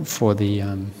for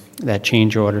that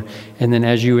change order. And then,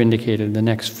 as you indicated, the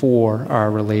next 4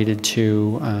 are related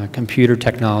to computer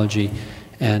technology.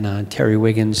 And Terry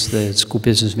Wiggins, the school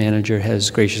business manager, has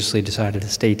graciously decided to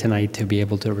stay tonight to be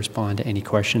able to respond to any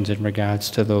questions in regards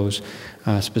to those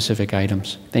specific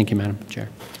items. Thank you, Madam Chair.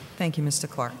 Thank you, Mr.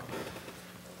 Clark.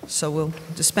 So we'll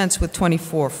dispense with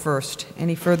 24 first.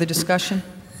 Any further discussion?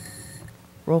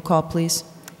 Roll call, please.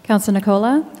 Councilor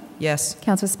Nicola? Yes.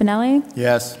 Councilor Spinelli?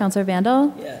 Yes. Councilor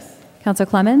Vandal? Yes. Councilor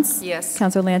Clements? Yes.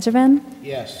 Councilor Langevin?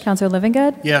 Yes. Councilor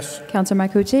Livingood? Yes. Councilor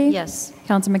Marcucci? Yes.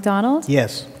 Councilor McDonald?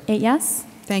 Yes. 8 yes.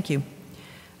 Thank you.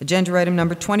 Agenda item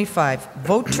number 25,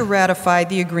 vote to ratify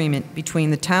the agreement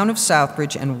between the Town of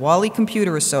Southbridge and Wally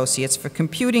Computer Associates for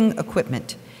computing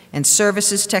equipment and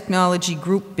services technology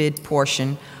group bid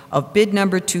portion of bid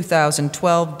number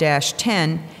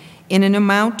 2012-10 in an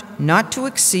amount not to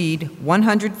exceed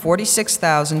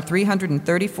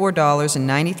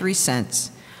 $146,334.93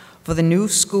 for the new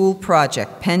school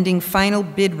project pending final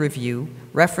bid review,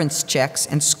 reference checks,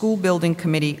 and school building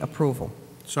committee approval.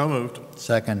 So moved.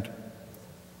 Second.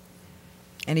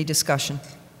 Any discussion?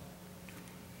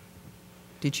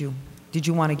 Did you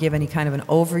want to give any kind of an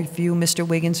overview, Mr.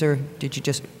 Wiggins, or did you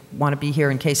just want to be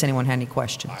here in case anyone had any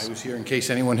questions? I was here in case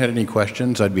anyone had any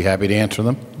questions. I'd be happy to answer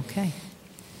them. Okay.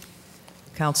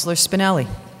 Councilor Spinelli.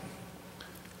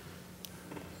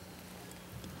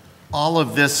 All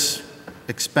of this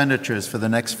expenditures for the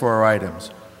next 4 items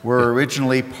were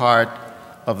originally part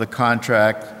of the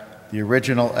contract, the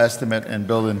original estimate and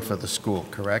building for the school,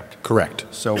 correct? Correct.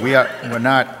 So we're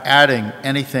not adding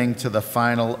anything to the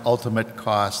final ultimate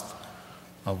cost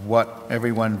of what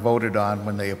everyone voted on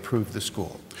when they approved the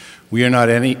school. We are not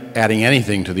adding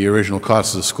anything to the original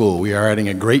cost of the school. We are adding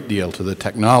a great deal to the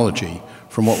technology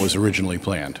from what was originally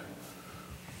planned.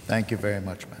 Thank you very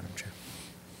much, Madam Chair.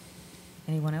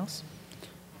 Anyone else?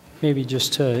 Maybe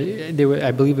just to,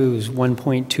 I believe it was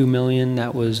 1.2 million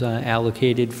that was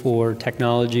allocated for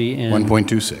technology. And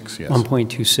 1.26, yes.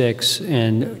 1.26,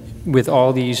 and with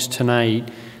all these tonight,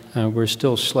 we're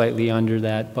still slightly under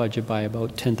that budget by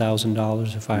about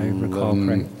 $10,000, if I recall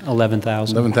correct.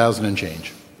 11,000. 11,000 and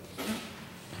change.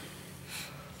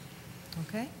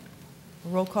 Okay.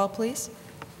 Roll call, please.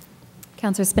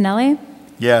 Councilor Spinelli?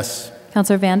 Yes.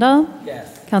 Councilor Vandal?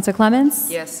 Yes. Councilor Clements?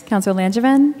 Yes. Councilor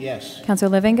Langevin? Yes.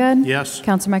 Councilor Livingood? Yes.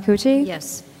 Councilor Marcucci?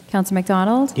 Yes. Councilor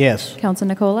McDonald? Yes. Councilor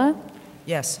Nicola?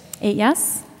 Yes. 8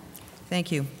 yes.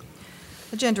 Thank you.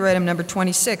 Agenda item number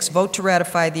 26, vote to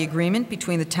ratify the agreement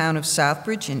between the Town of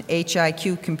Southbridge and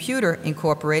HIQ Computer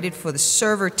Incorporated for the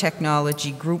server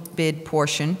technology group bid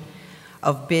portion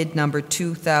of bid number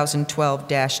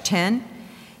 2012-10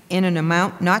 in an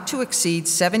amount not to exceed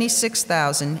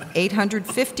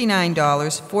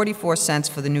 $76,859.44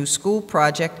 for the new school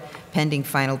project, pending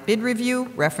final bid review,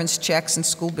 reference checks, and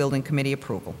school building committee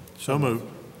approval. So moved.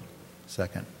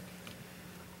 Second.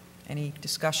 Any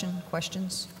discussion,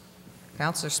 questions?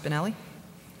 Councilor Spinelli?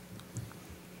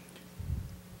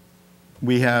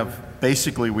 We have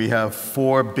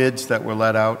 4 bids that were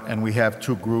let out, and we have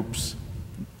 2 groups,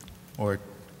 or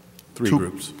 3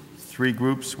 groups. 3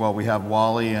 groups. Well, we have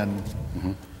Wally and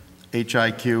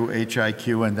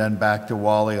HIQ, and then back to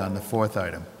Wally on the 4th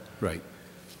item. Right.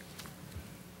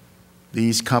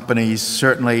 These companies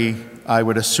certainly, I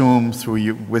would assume, through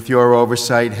you, with your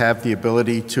oversight, have the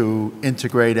ability to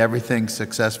integrate everything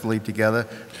successfully together.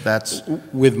 That's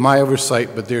with my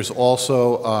oversight, but there's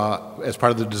also, as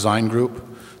part of the design group,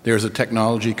 there's a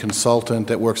technology consultant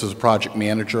that works as a project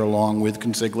manager along with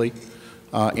Consigli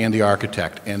and the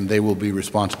architect, and they will be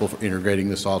responsible for integrating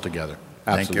this all together.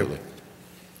 Absolutely. Thank you.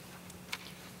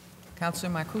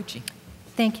 Councilor Marcucci?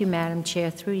 Thank you, Madam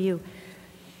Chair. Through you.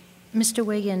 Mr.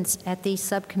 Wiggins, at the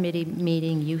subcommittee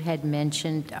meeting, you had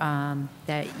mentioned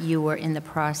that you were in the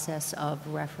process of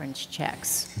reference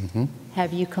checks. Mm-hmm.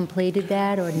 Have you completed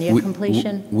that or near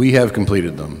completion? We have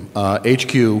completed them.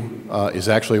 HQ is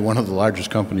actually one of the largest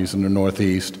companies in the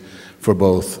Northeast for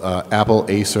both Apple,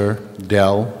 Acer,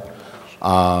 Dell.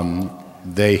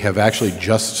 They have actually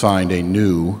just signed a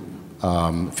new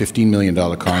 $15 million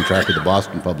contract with the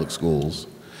Boston Public Schools.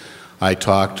 I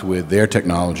talked with their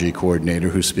technology coordinator,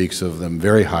 who speaks of them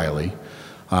very highly.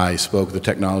 I spoke with the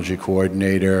technology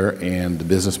coordinator and the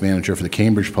business manager for the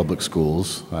Cambridge Public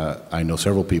Schools. I know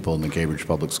several people in the Cambridge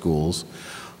Public Schools.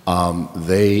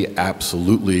 They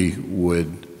absolutely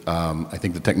would, I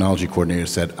think the technology coordinator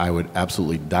said, I would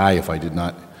absolutely die if I did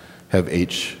not have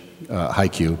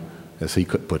HIQ as he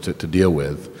puts it, to deal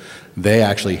with. They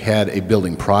actually had a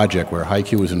building project where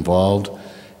HiQ was involved,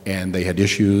 and they had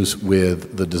issues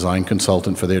with the design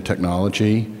consultant for their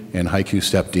technology, and HiQ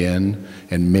stepped in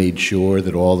and made sure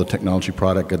that all the technology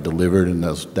product got delivered and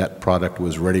that product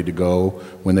was ready to go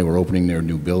when they were opening their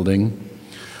new building.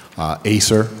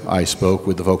 Acer, I spoke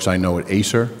with the folks I know at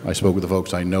Acer. I spoke with the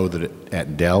folks I know that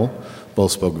at Dell.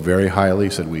 Both spoke very highly,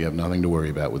 said we have nothing to worry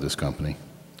about with this company.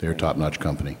 They're a top-notch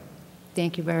company.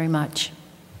 Thank you very much.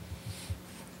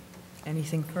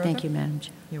 Anything further? Thank you, Madam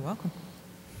Chair. You're welcome.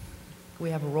 Can we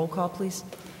have a roll call, please?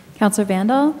 Councilor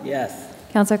Vandal? Yes.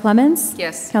 Councilor Clemens?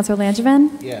 Yes. Councilor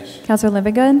Langevin? Yes. Councilor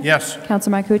Livigood? Yes.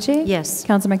 Councilor Marcucci? Yes.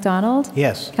 Councilor McDonald?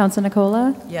 Yes. Councilor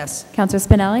Nicola? Yes. Councilor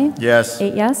Spinelli? Yes.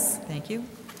 8 yes. Thank you.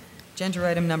 Agenda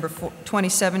item number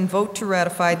 27, vote to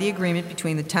ratify the agreement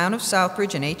between the Town of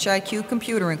Southbridge and HIQ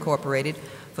Computer Incorporated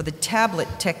for the Tablet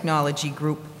Technology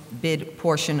Group bid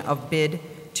portion of bid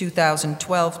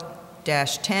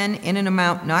 2012-10 in an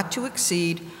amount not to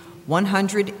exceed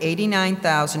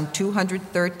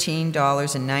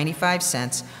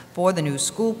 $189,213.95 for the new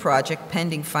school project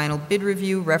pending final bid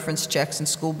review, reference checks, and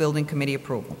school building committee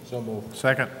approval. So moved.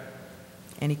 Second.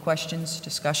 Any questions,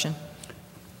 discussion?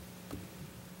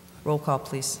 Roll call,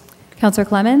 please. Councilor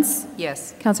Clemens?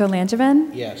 Yes. Councilor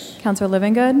Langevin? Yes. Councilor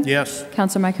Livigood? Yes.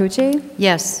 Councilor Marcucci?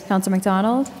 Yes. Councilor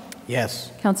McDonald? Yes.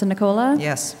 Councilor Nicola?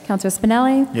 Yes. Councilor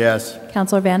Spinelli? Yes.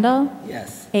 Councilor Vandal?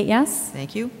 Yes. 8 yes.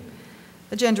 Thank you.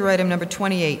 Agenda item number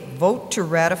 28, vote to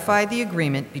ratify the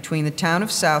agreement between the Town of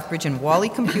Southbridge and Wally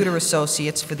Computer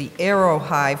Associates for the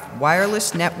AeroHive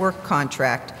wireless network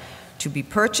contract to be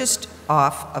purchased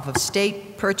off of a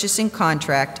state purchasing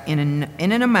contract in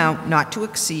an amount not to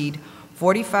exceed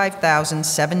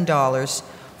 $45,007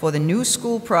 for the new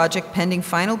school project pending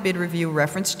final bid review,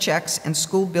 reference checks, and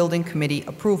school building committee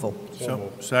approval.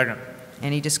 So, second.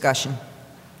 Any discussion?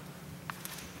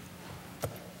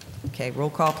 Okay, roll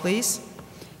call, please.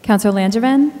 Councilor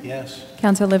Langevin? Yes.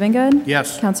 Councilor Livigood?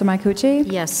 Yes. Councilor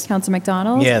Marcucci? Yes. Councilor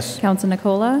McDonald? Yes. Councilor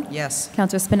Nicola? Yes.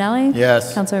 Councilor Spinelli?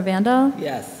 Yes. Councilor Vandal?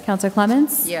 Yes. Councilor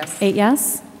Clemens? Yes. 8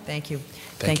 yes. Thank you.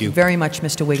 Thank you. very much,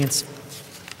 Mr. Wiggins.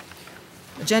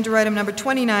 Agenda item number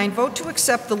 29, vote to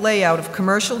accept the layout of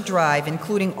Commercial Drive,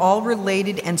 including all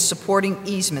related and supporting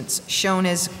easements, shown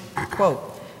as,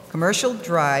 quote, Commercial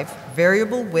Drive,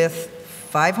 variable width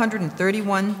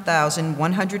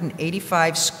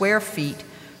 531,185 square feet,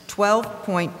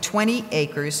 12.20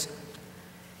 acres,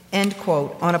 end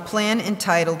quote, on a plan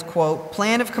entitled, quote,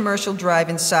 Plan of Commercial Drive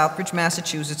in Southbridge,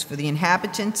 Massachusetts for the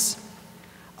inhabitants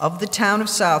of the Town of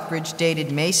Southbridge,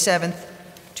 dated May 7th,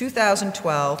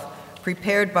 2012,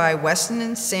 prepared by Weston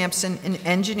and Sampson and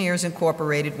Engineers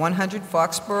Incorporated, 100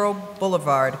 Foxborough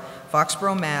Boulevard,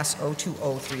 Foxborough, Mass.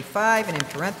 02035, and in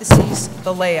parentheses,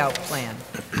 the layout plan.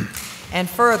 And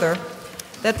further,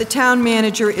 that the town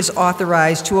manager is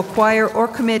authorized to acquire or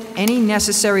commit any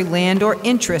necessary land or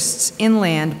interests in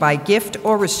land by gift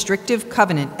or restrictive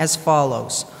covenant as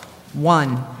follows.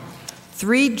 1,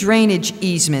 3 drainage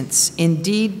easements in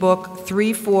Deed Book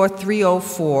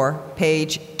 34304,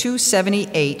 page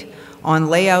 278,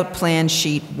 on Layout Plan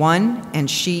Sheet 1 and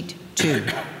Sheet 2.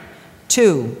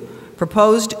 2,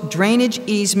 proposed drainage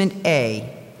easement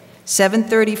A,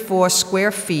 734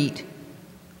 square feet,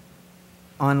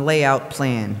 on Layout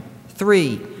Plan.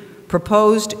 3,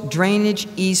 proposed drainage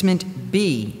easement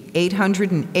B,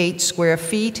 808 square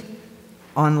feet,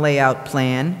 on Layout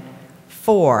Plan.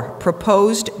 4,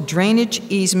 proposed drainage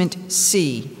easement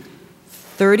C,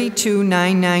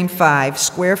 32,995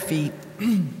 square feet,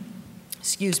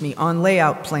 excuse me, on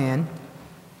Layout Plan.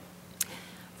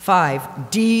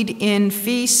 5, deed in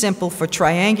fee simple for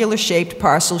triangular-shaped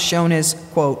parcel shown as,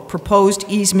 quote, proposed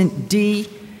easement D,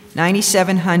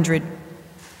 9,700,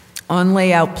 on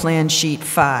Layout Plan Sheet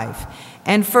 5.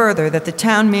 And further, that the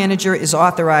town manager is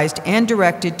authorized and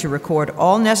directed to record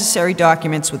all necessary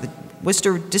documents with the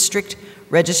Worcester District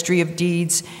Registry of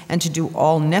Deeds and to do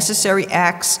all necessary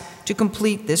acts to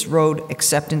complete this road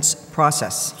acceptance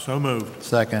process. So moved.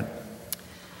 Second.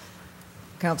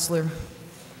 Councilor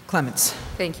Clements.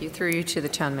 Thank you. Through you to the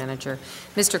town manager.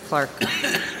 Mr. Clark,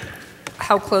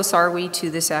 how close are we to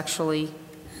this actually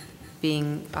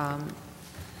being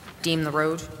deemed the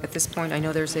road at this point? I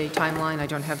know there's a timeline. I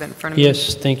don't have that in front of me.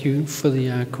 Yes, thank you for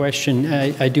the question.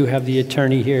 I do have the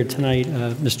attorney here tonight,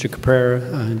 Mr.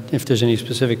 Caprera, if there's any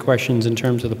specific questions in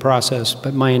terms of the process.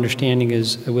 But my understanding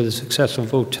is with a successful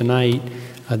vote tonight,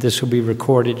 this will be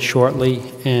recorded shortly,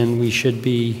 and we should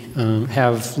be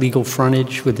have legal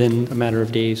frontage within a matter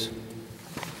of days.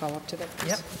 Follow up to that, please.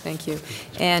 Yep. Thank you.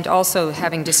 And also,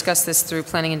 having discussed this through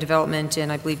planning and development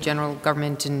and I believe general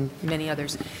government and many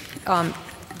others,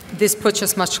 This puts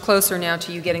us much closer now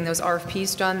to you getting those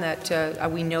RFPs done,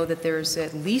 that we know that there's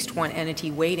at least one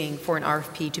entity waiting for an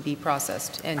RFP to be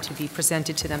processed and to be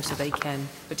presented to them so they can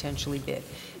potentially bid.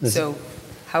 So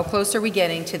how close are we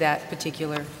getting to that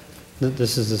particular?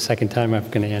 This is the second time I'm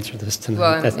going to answer this tonight.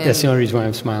 Well, that's the only reason why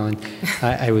I'm smiling.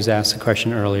 I was asked a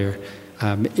question earlier.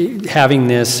 Having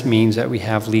this means that we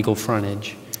have legal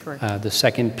frontage. Correct. The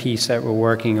second piece that we're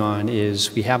working on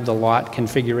is we have the lot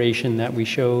configuration that we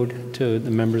showed to the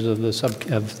members of the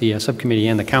subcommittee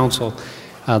and the council.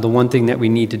 The one thing that we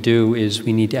need to do is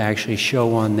we need to actually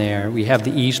show on there, we have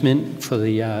the easement for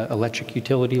the electric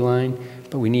utility line,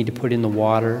 but we need to put in the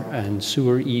water and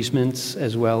sewer easements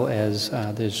as well as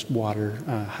there's water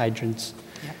hydrants.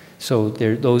 Yep. So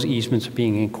those easements are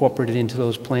being incorporated into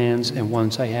those plans, and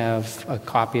once I have a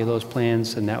copy of those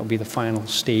plans, then that will be the final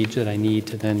stage that I need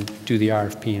to then do the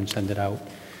RFP and send it out.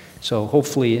 So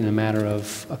hopefully in a matter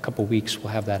of a couple weeks,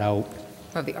 we'll have that out.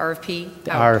 Of the RFP?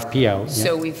 The RFP out, yeah.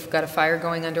 So we've got a fire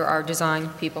going under our design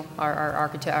people, our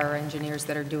architect, our engineers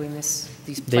that are doing these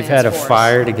plans They've had a for us.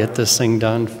 fire to get this thing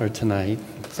done for tonight.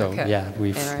 So Okay. yeah, All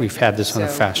right. we've had this on a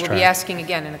So fast track. We'll be asking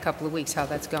again in a couple of weeks how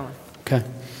that's going. Okay.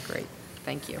 Great,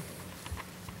 thank you.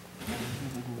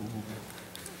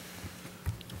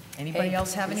 Anybody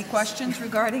else have any questions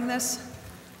regarding this?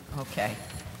 Okay.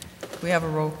 We have a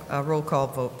roll call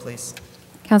vote, please.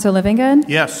 Councilor Livingood?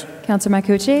 Yes. Councilor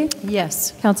Marcucci?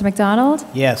 Yes. Councilor McDonald?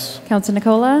 Yes. Councilor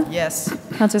Nicola? Yes.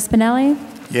 Councilor Spinelli?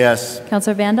 Yes.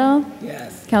 Councilor Vandal?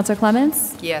 Yes. Councilor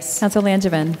Clements? Yes. Councilor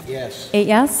Langevin? Yes. 8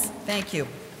 yes. Thank you.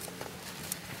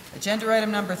 Agenda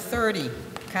item number 30,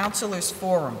 Councilors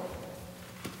Forum.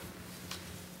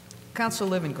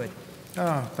 Councilor Livingood.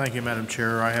 Thank you, Madam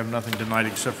Chair. I have nothing tonight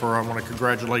except for I want to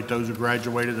congratulate those who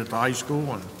graduated at the high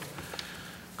school and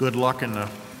good luck in the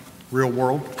real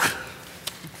world.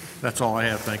 That's all I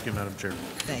have. Thank you, Madam Chair.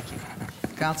 Thank you.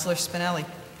 Councilor Spinelli.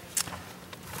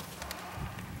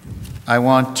 I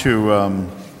want to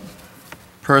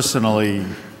personally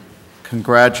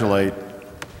congratulate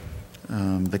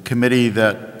the committee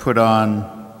that put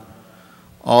on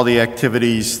all the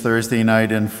activities Thursday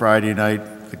night and Friday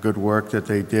night, the good work that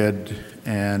they did,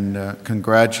 and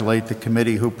congratulate the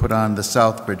committee who put on the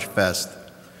Southbridge Fest.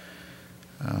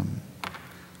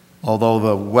 Although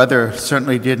the weather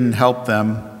certainly didn't help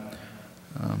them,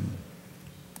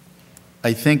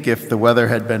 I think if the weather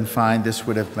had been fine, this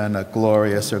would have been a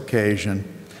glorious occasion.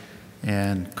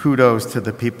 And kudos to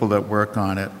the people that work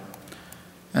on it.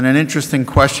 And an interesting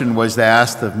question was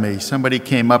asked of me. Somebody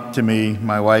came up to me,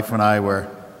 my wife and I were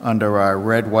under our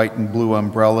red, white, and blue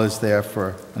umbrellas there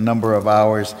for a number of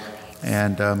hours,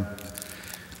 and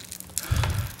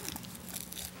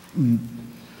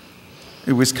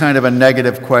it was kind of a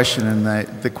negative question, and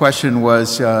the question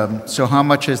was, so how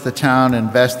much has the town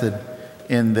invested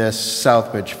in this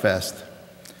Southbridge Fest?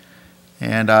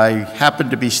 And I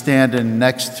happened to be standing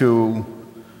next to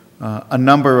a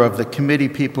number of the committee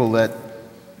people that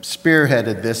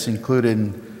spearheaded this,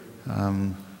 including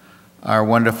our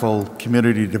wonderful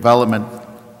community development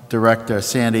director,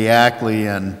 Sandy Ackley,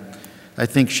 and I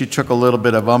think she took a little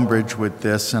bit of umbrage with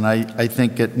this, and I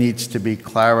think it needs to be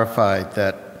clarified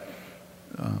that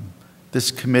this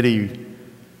committee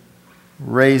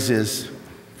raises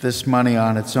this money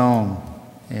on its own.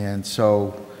 And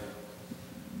so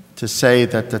to say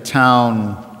that the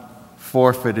town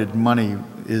forfeited money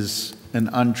is an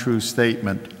untrue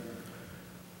statement.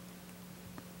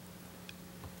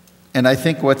 And I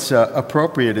think what's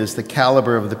appropriate is the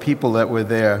caliber of the people that were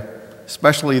there,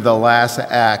 especially the last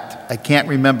act. I can't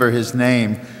remember his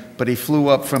name, but he flew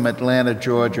up from Atlanta,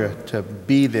 Georgia to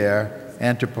be there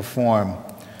and to perform.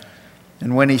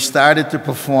 And when he started to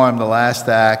perform the last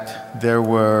act, there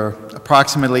were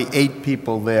approximately 8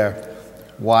 people there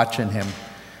watching him.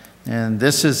 And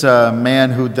this is a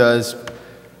man who does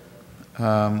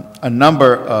a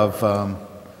number of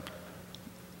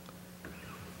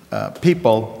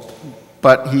people,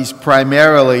 but he's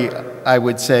primarily, I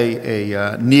would say,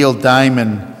 a Neil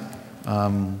Diamond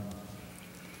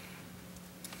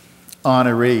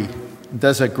honoree.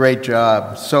 Does a great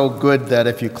job. So good that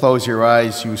if you close your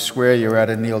eyes, you swear you're at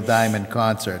a Neil Diamond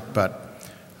concert. But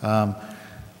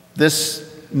this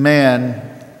man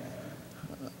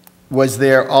was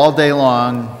there all day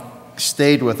long,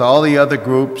 stayed with all the other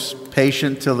groups,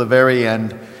 patient till the very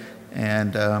end.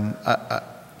 And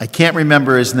I can't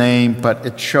remember his name, but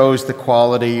it shows the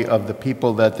quality of the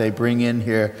people that they bring in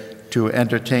here to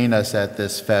entertain us at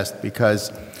this fest,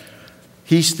 because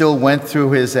he still went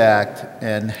through his act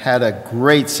and had a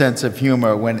great sense of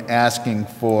humor when asking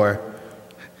for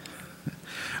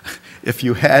if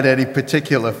you had any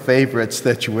particular favorites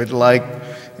that you would like.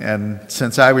 and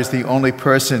since I was the only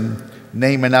person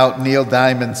naming out Neil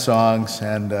Diamond songs,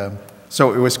 and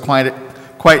so it was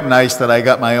quite nice that I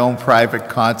got my own private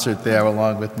concert there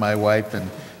along with my wife and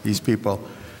these people.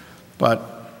 But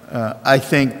I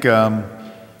think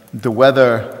the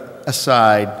weather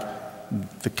aside,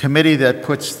 the committee that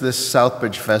puts this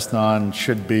Southbridge Fest on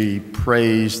should be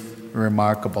praised,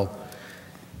 remarkable.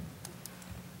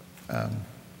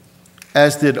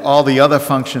 As did all the other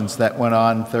functions that went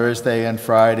on Thursday and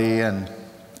Friday, and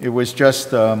it was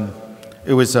just,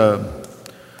 it was a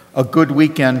good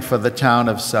weekend for the town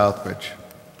of Southbridge.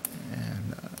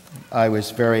 And I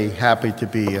was very happy to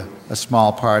be a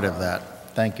small part of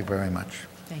that. Thank you very much.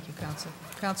 Thank you, Council.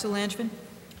 Council Langevin?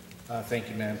 Thank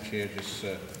you, Madam Chair. Just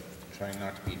trying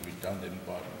not to be redundant,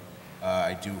 but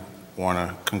I do want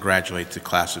to congratulate the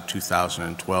class of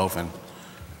 2012 and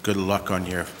good luck on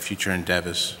your future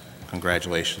endeavors.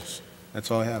 Congratulations.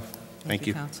 That's all I have. Thank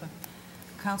you. Councilor.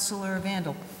 Councilor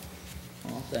Vandal.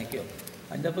 Oh, thank you.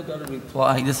 I never got a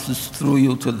reply. This is through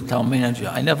you to the town manager.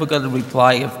 I never got a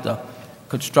reply if the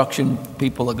construction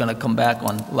people are going to come back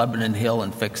on Lebanon Hill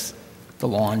and fix the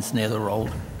lawns near the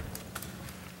road.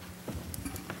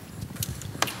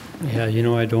 Yeah, you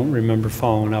know, I don't remember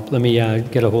following up. Let me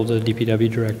get a hold of the DPW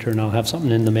director, and I'll have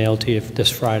something in the mail to you this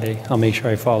Friday. I'll make sure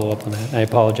I follow up on that. I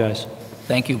apologize.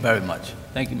 Thank you very much.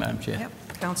 Thank you, Madam Chair. Yep.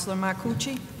 Councilor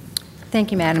Marcucci?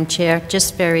 Thank you, Madam Chair.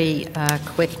 Just very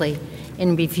quickly,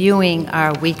 in reviewing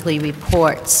our weekly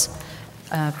reports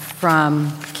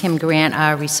from Kim Grant,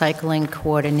 our recycling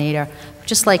coordinator, I'd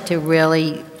just like to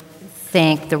really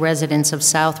thank the residents of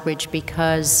Southbridge,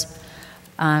 because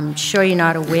I'm sure you're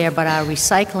not aware, but our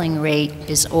recycling rate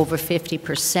is over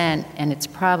 50%, and it's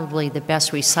probably the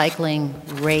best recycling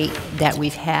rate that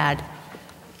we've had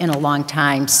in a long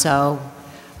time. So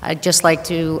I'd just like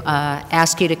to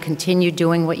ask you to continue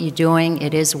doing what you're doing.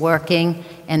 It is working,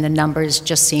 and the numbers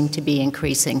just seem to be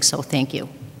increasing. So thank you.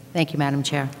 Thank you, Madam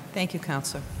Chair. Thank you,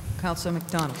 Councilor. Councilor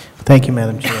McDonald. Thank you,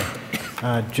 Madam Chair.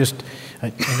 I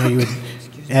know you would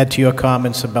add to your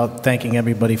comments about thanking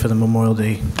everybody for the Memorial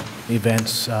Day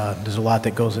events. There's a lot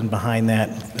that goes in behind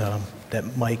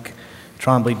that Mike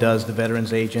Trombley does, the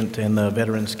Veterans Agent, and the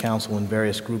Veterans Council and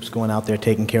various groups going out there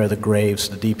taking care of the graves,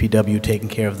 the D.P.W. taking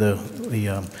care of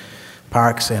the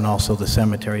parks, and also the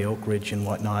cemetery, Oak Ridge and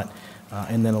whatnot,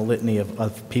 and then a litany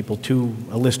of people,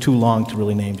 a list too long to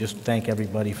really name. Just thank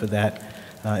everybody for that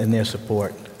and their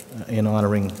support in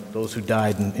honoring those who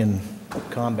died in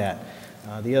combat.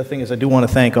 The other thing is I do want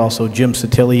to thank also Jim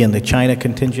Satilli and the China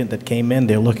contingent that came in.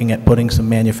 They're looking at putting some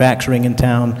manufacturing in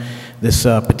town. This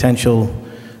potential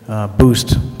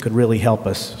boost could really help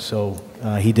us. So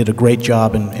he did a great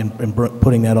job in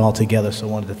putting that all together, so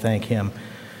I wanted to thank him.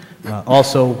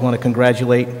 Also want to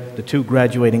congratulate the two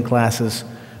graduating classes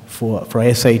for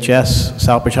SHS,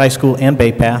 Southbridge High School and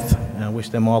Bay Path. I wish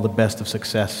them all the best of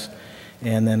success.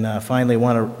 And then finally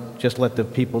want to just let the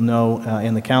people know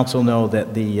and the council know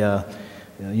that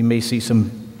you may see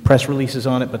some press releases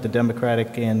on it, but the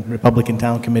Democratic and Republican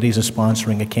town committees are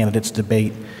sponsoring a candidates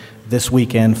debate this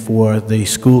weekend for the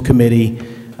school committee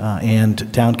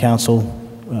and town council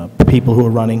people who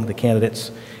are running, the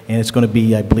candidates. And it's going to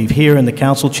be, I believe, here in the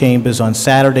council chambers on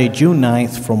Saturday, June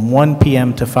 9th from 1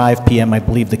 p.m. to 5 p.m. I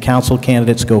believe the council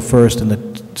candidates go first and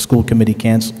the school committee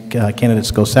candidates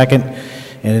go second.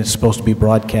 And it's supposed to be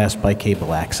broadcast by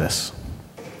cable access.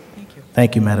 Thank you.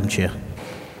 Thank you, Madam Chair.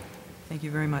 Thank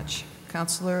you very much.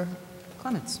 Councilor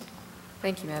Clements.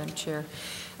 Thank you, Madam Chair.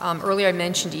 Earlier I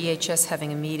mentioned EHS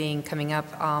having a meeting coming up.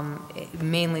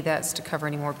 Mainly that's to cover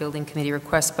any more building committee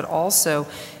requests, but also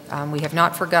we have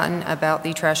not forgotten about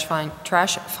the trash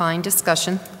fine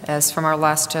discussion as from our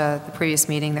last, the previous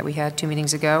meeting that we had 2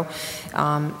 meetings ago.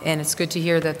 And it's good to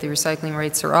hear that the recycling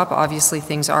rates are up. Obviously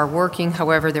things are working.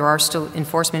 However, there are still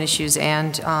enforcement issues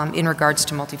and in regards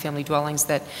to multifamily dwellings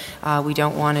that we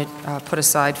don't want to put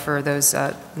aside for those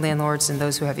landlords and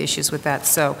those who have issues with that.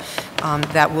 So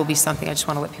that will be something, I just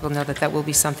want to let people know that that will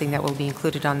be something that will be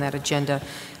included on that agenda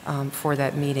for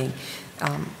that meeting.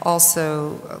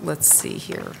 Also, let's see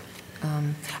here.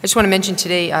 I just want to mention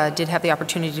today, I did have the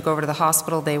opportunity to go over to the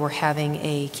hospital. They were having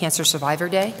a Cancer Survivor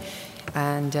Day,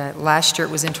 and last year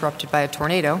it was interrupted by a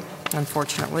tornado,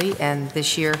 unfortunately, and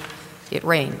this year it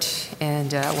rained.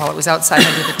 And while it was outside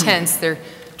under the tents, they're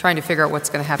trying to figure out what's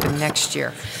going to happen next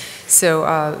year. So,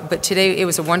 but today it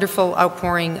was a wonderful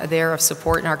outpouring there of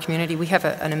support in our community. We have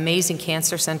an amazing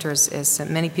cancer center, as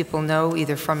many people know,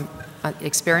 either from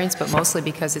experience, but mostly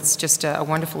because it's just a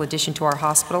wonderful addition to our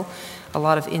hospital. a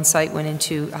lot of insight went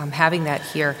into having that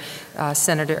here.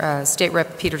 State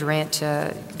Rep Peter Durant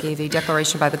gave a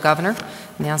declaration by the governor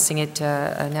announcing it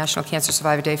a National Cancer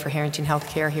Survivor Day for Harrington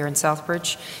Healthcare here in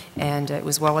Southbridge, and it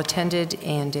was well attended.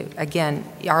 And again,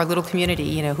 our little community,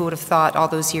 you know, who would have thought all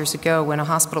those years ago when a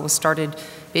hospital was started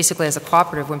basically as a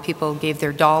cooperative, when people gave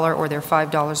their $1 or their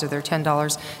 $5 or their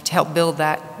 $10 to help build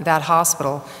that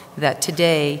hospital, that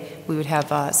today we would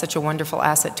have such a wonderful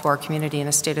asset to our community in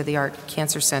a state-of-the-art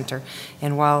cancer center.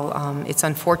 And while it's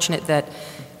unfortunate that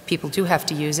people do have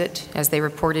to use it, as they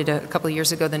reported a couple of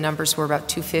years ago, the numbers were about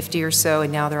 250 or so,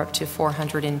 and now they're up to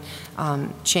 400 and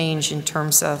change in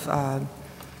terms of I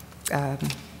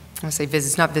want to say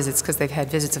visits, not visits, because they've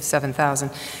had visits of 7,000,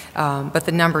 but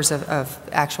the numbers of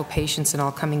actual patients and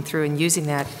all coming through and using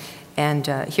that. And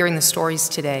hearing the stories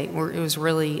today, it was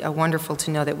really wonderful to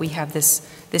know that we have this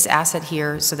asset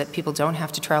here so that people don't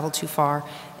have to travel too far,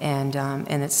 and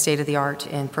it's state-of-the-art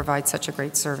and provides such a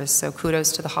great service. So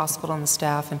kudos to the hospital and the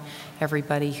staff and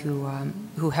everybody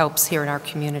who helps here in our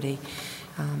community.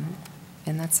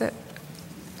 And that's it.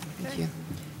 Thank you.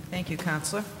 Thank you,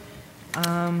 Councilor.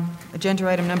 Agenda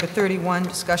item number 31,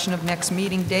 discussion of next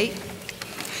meeting date.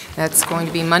 That's going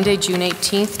to be Monday, June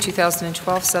 18th,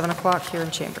 2012, 7 o'clock here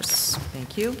in Chambers.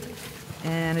 Thank you.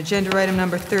 And agenda item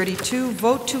number 32,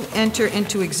 vote to enter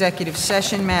into executive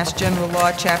session, Mass General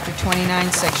Law, Chapter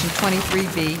 29, Section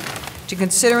 23B, to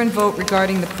consider and vote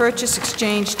regarding the purchase,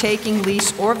 exchange, taking,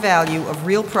 lease, or value of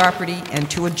real property, and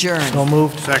to adjourn. So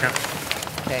moved. Second.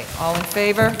 Okay, all in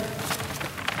favor?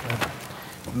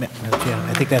 Madam Chair,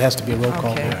 I think that has to be a roll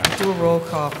call. Okay, do a roll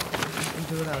call. We'll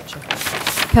do without you.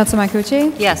 Councilor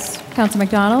Marcucci? Yes. Councilor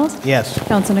McDonald? Yes.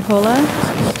 Councilor Nicola?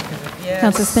 Yes.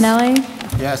 Councilor Spinelli?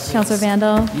 Yes. Councilor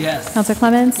Vandal? Yes. Councilor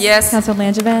Clements? Yes. Councilor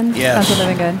Langevin? Yes.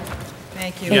 Councilor Livingood?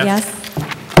 Thank you. Eight yes.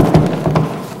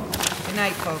 Good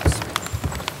night, folks.